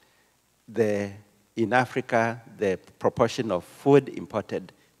 In Africa, the proportion of food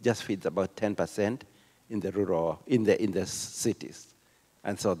imported just feeds about 10% in the rural, in the cities.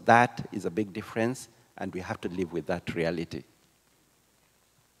 And so that is a big difference, and we have to live with that reality.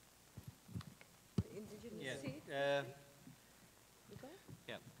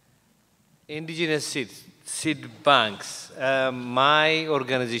 Indigenous seed banks. My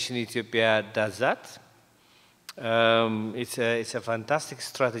organization in Ethiopia does that. It's a fantastic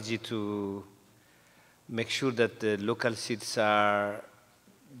strategy to make sure that the local seeds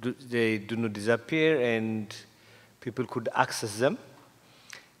they do not disappear and people could access them.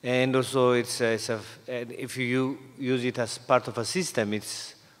 And also, if you use it as part of a system,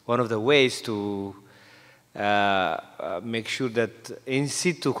 it's one of the ways to make sure that in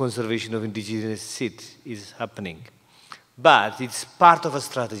situ conservation of indigenous seed is happening. But it's part of a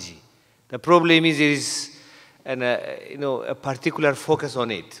strategy. The problem is there is a particular focus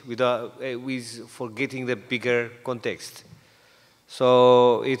on it with forgetting the bigger context.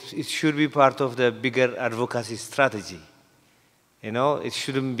 So it should be part of the bigger advocacy strategy. It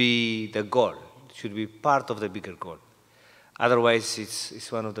shouldn't be the goal. It should be part of the bigger goal. Otherwise,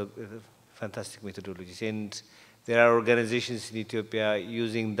 it's one of the fantastic methodologies. And there are organizations in Ethiopia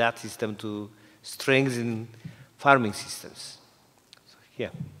using that system to strengthen farming systems. So, yeah.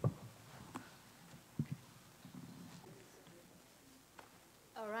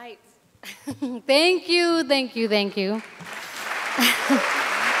 All right. Thank you, thank you, thank you.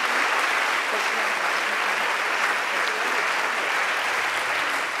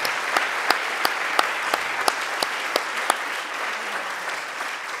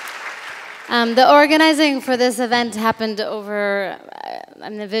 The organizing for this event happened over,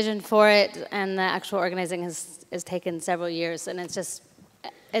 the vision for it and the actual organizing has taken several years, and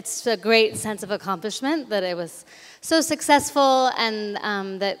it's a great sense of accomplishment that it was so successful and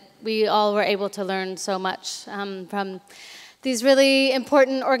that we all were able to learn so much from these really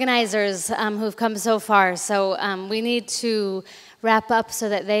important organizers who've come so far. So we need to wrap up so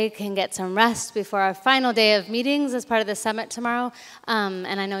that they can get some rest before our final day of meetings as part of the summit tomorrow.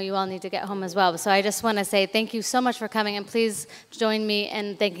 And I know you all need to get home as well. So I just want to say thank you so much for coming, and please join me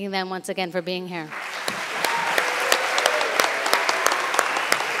in thanking them once again for being here.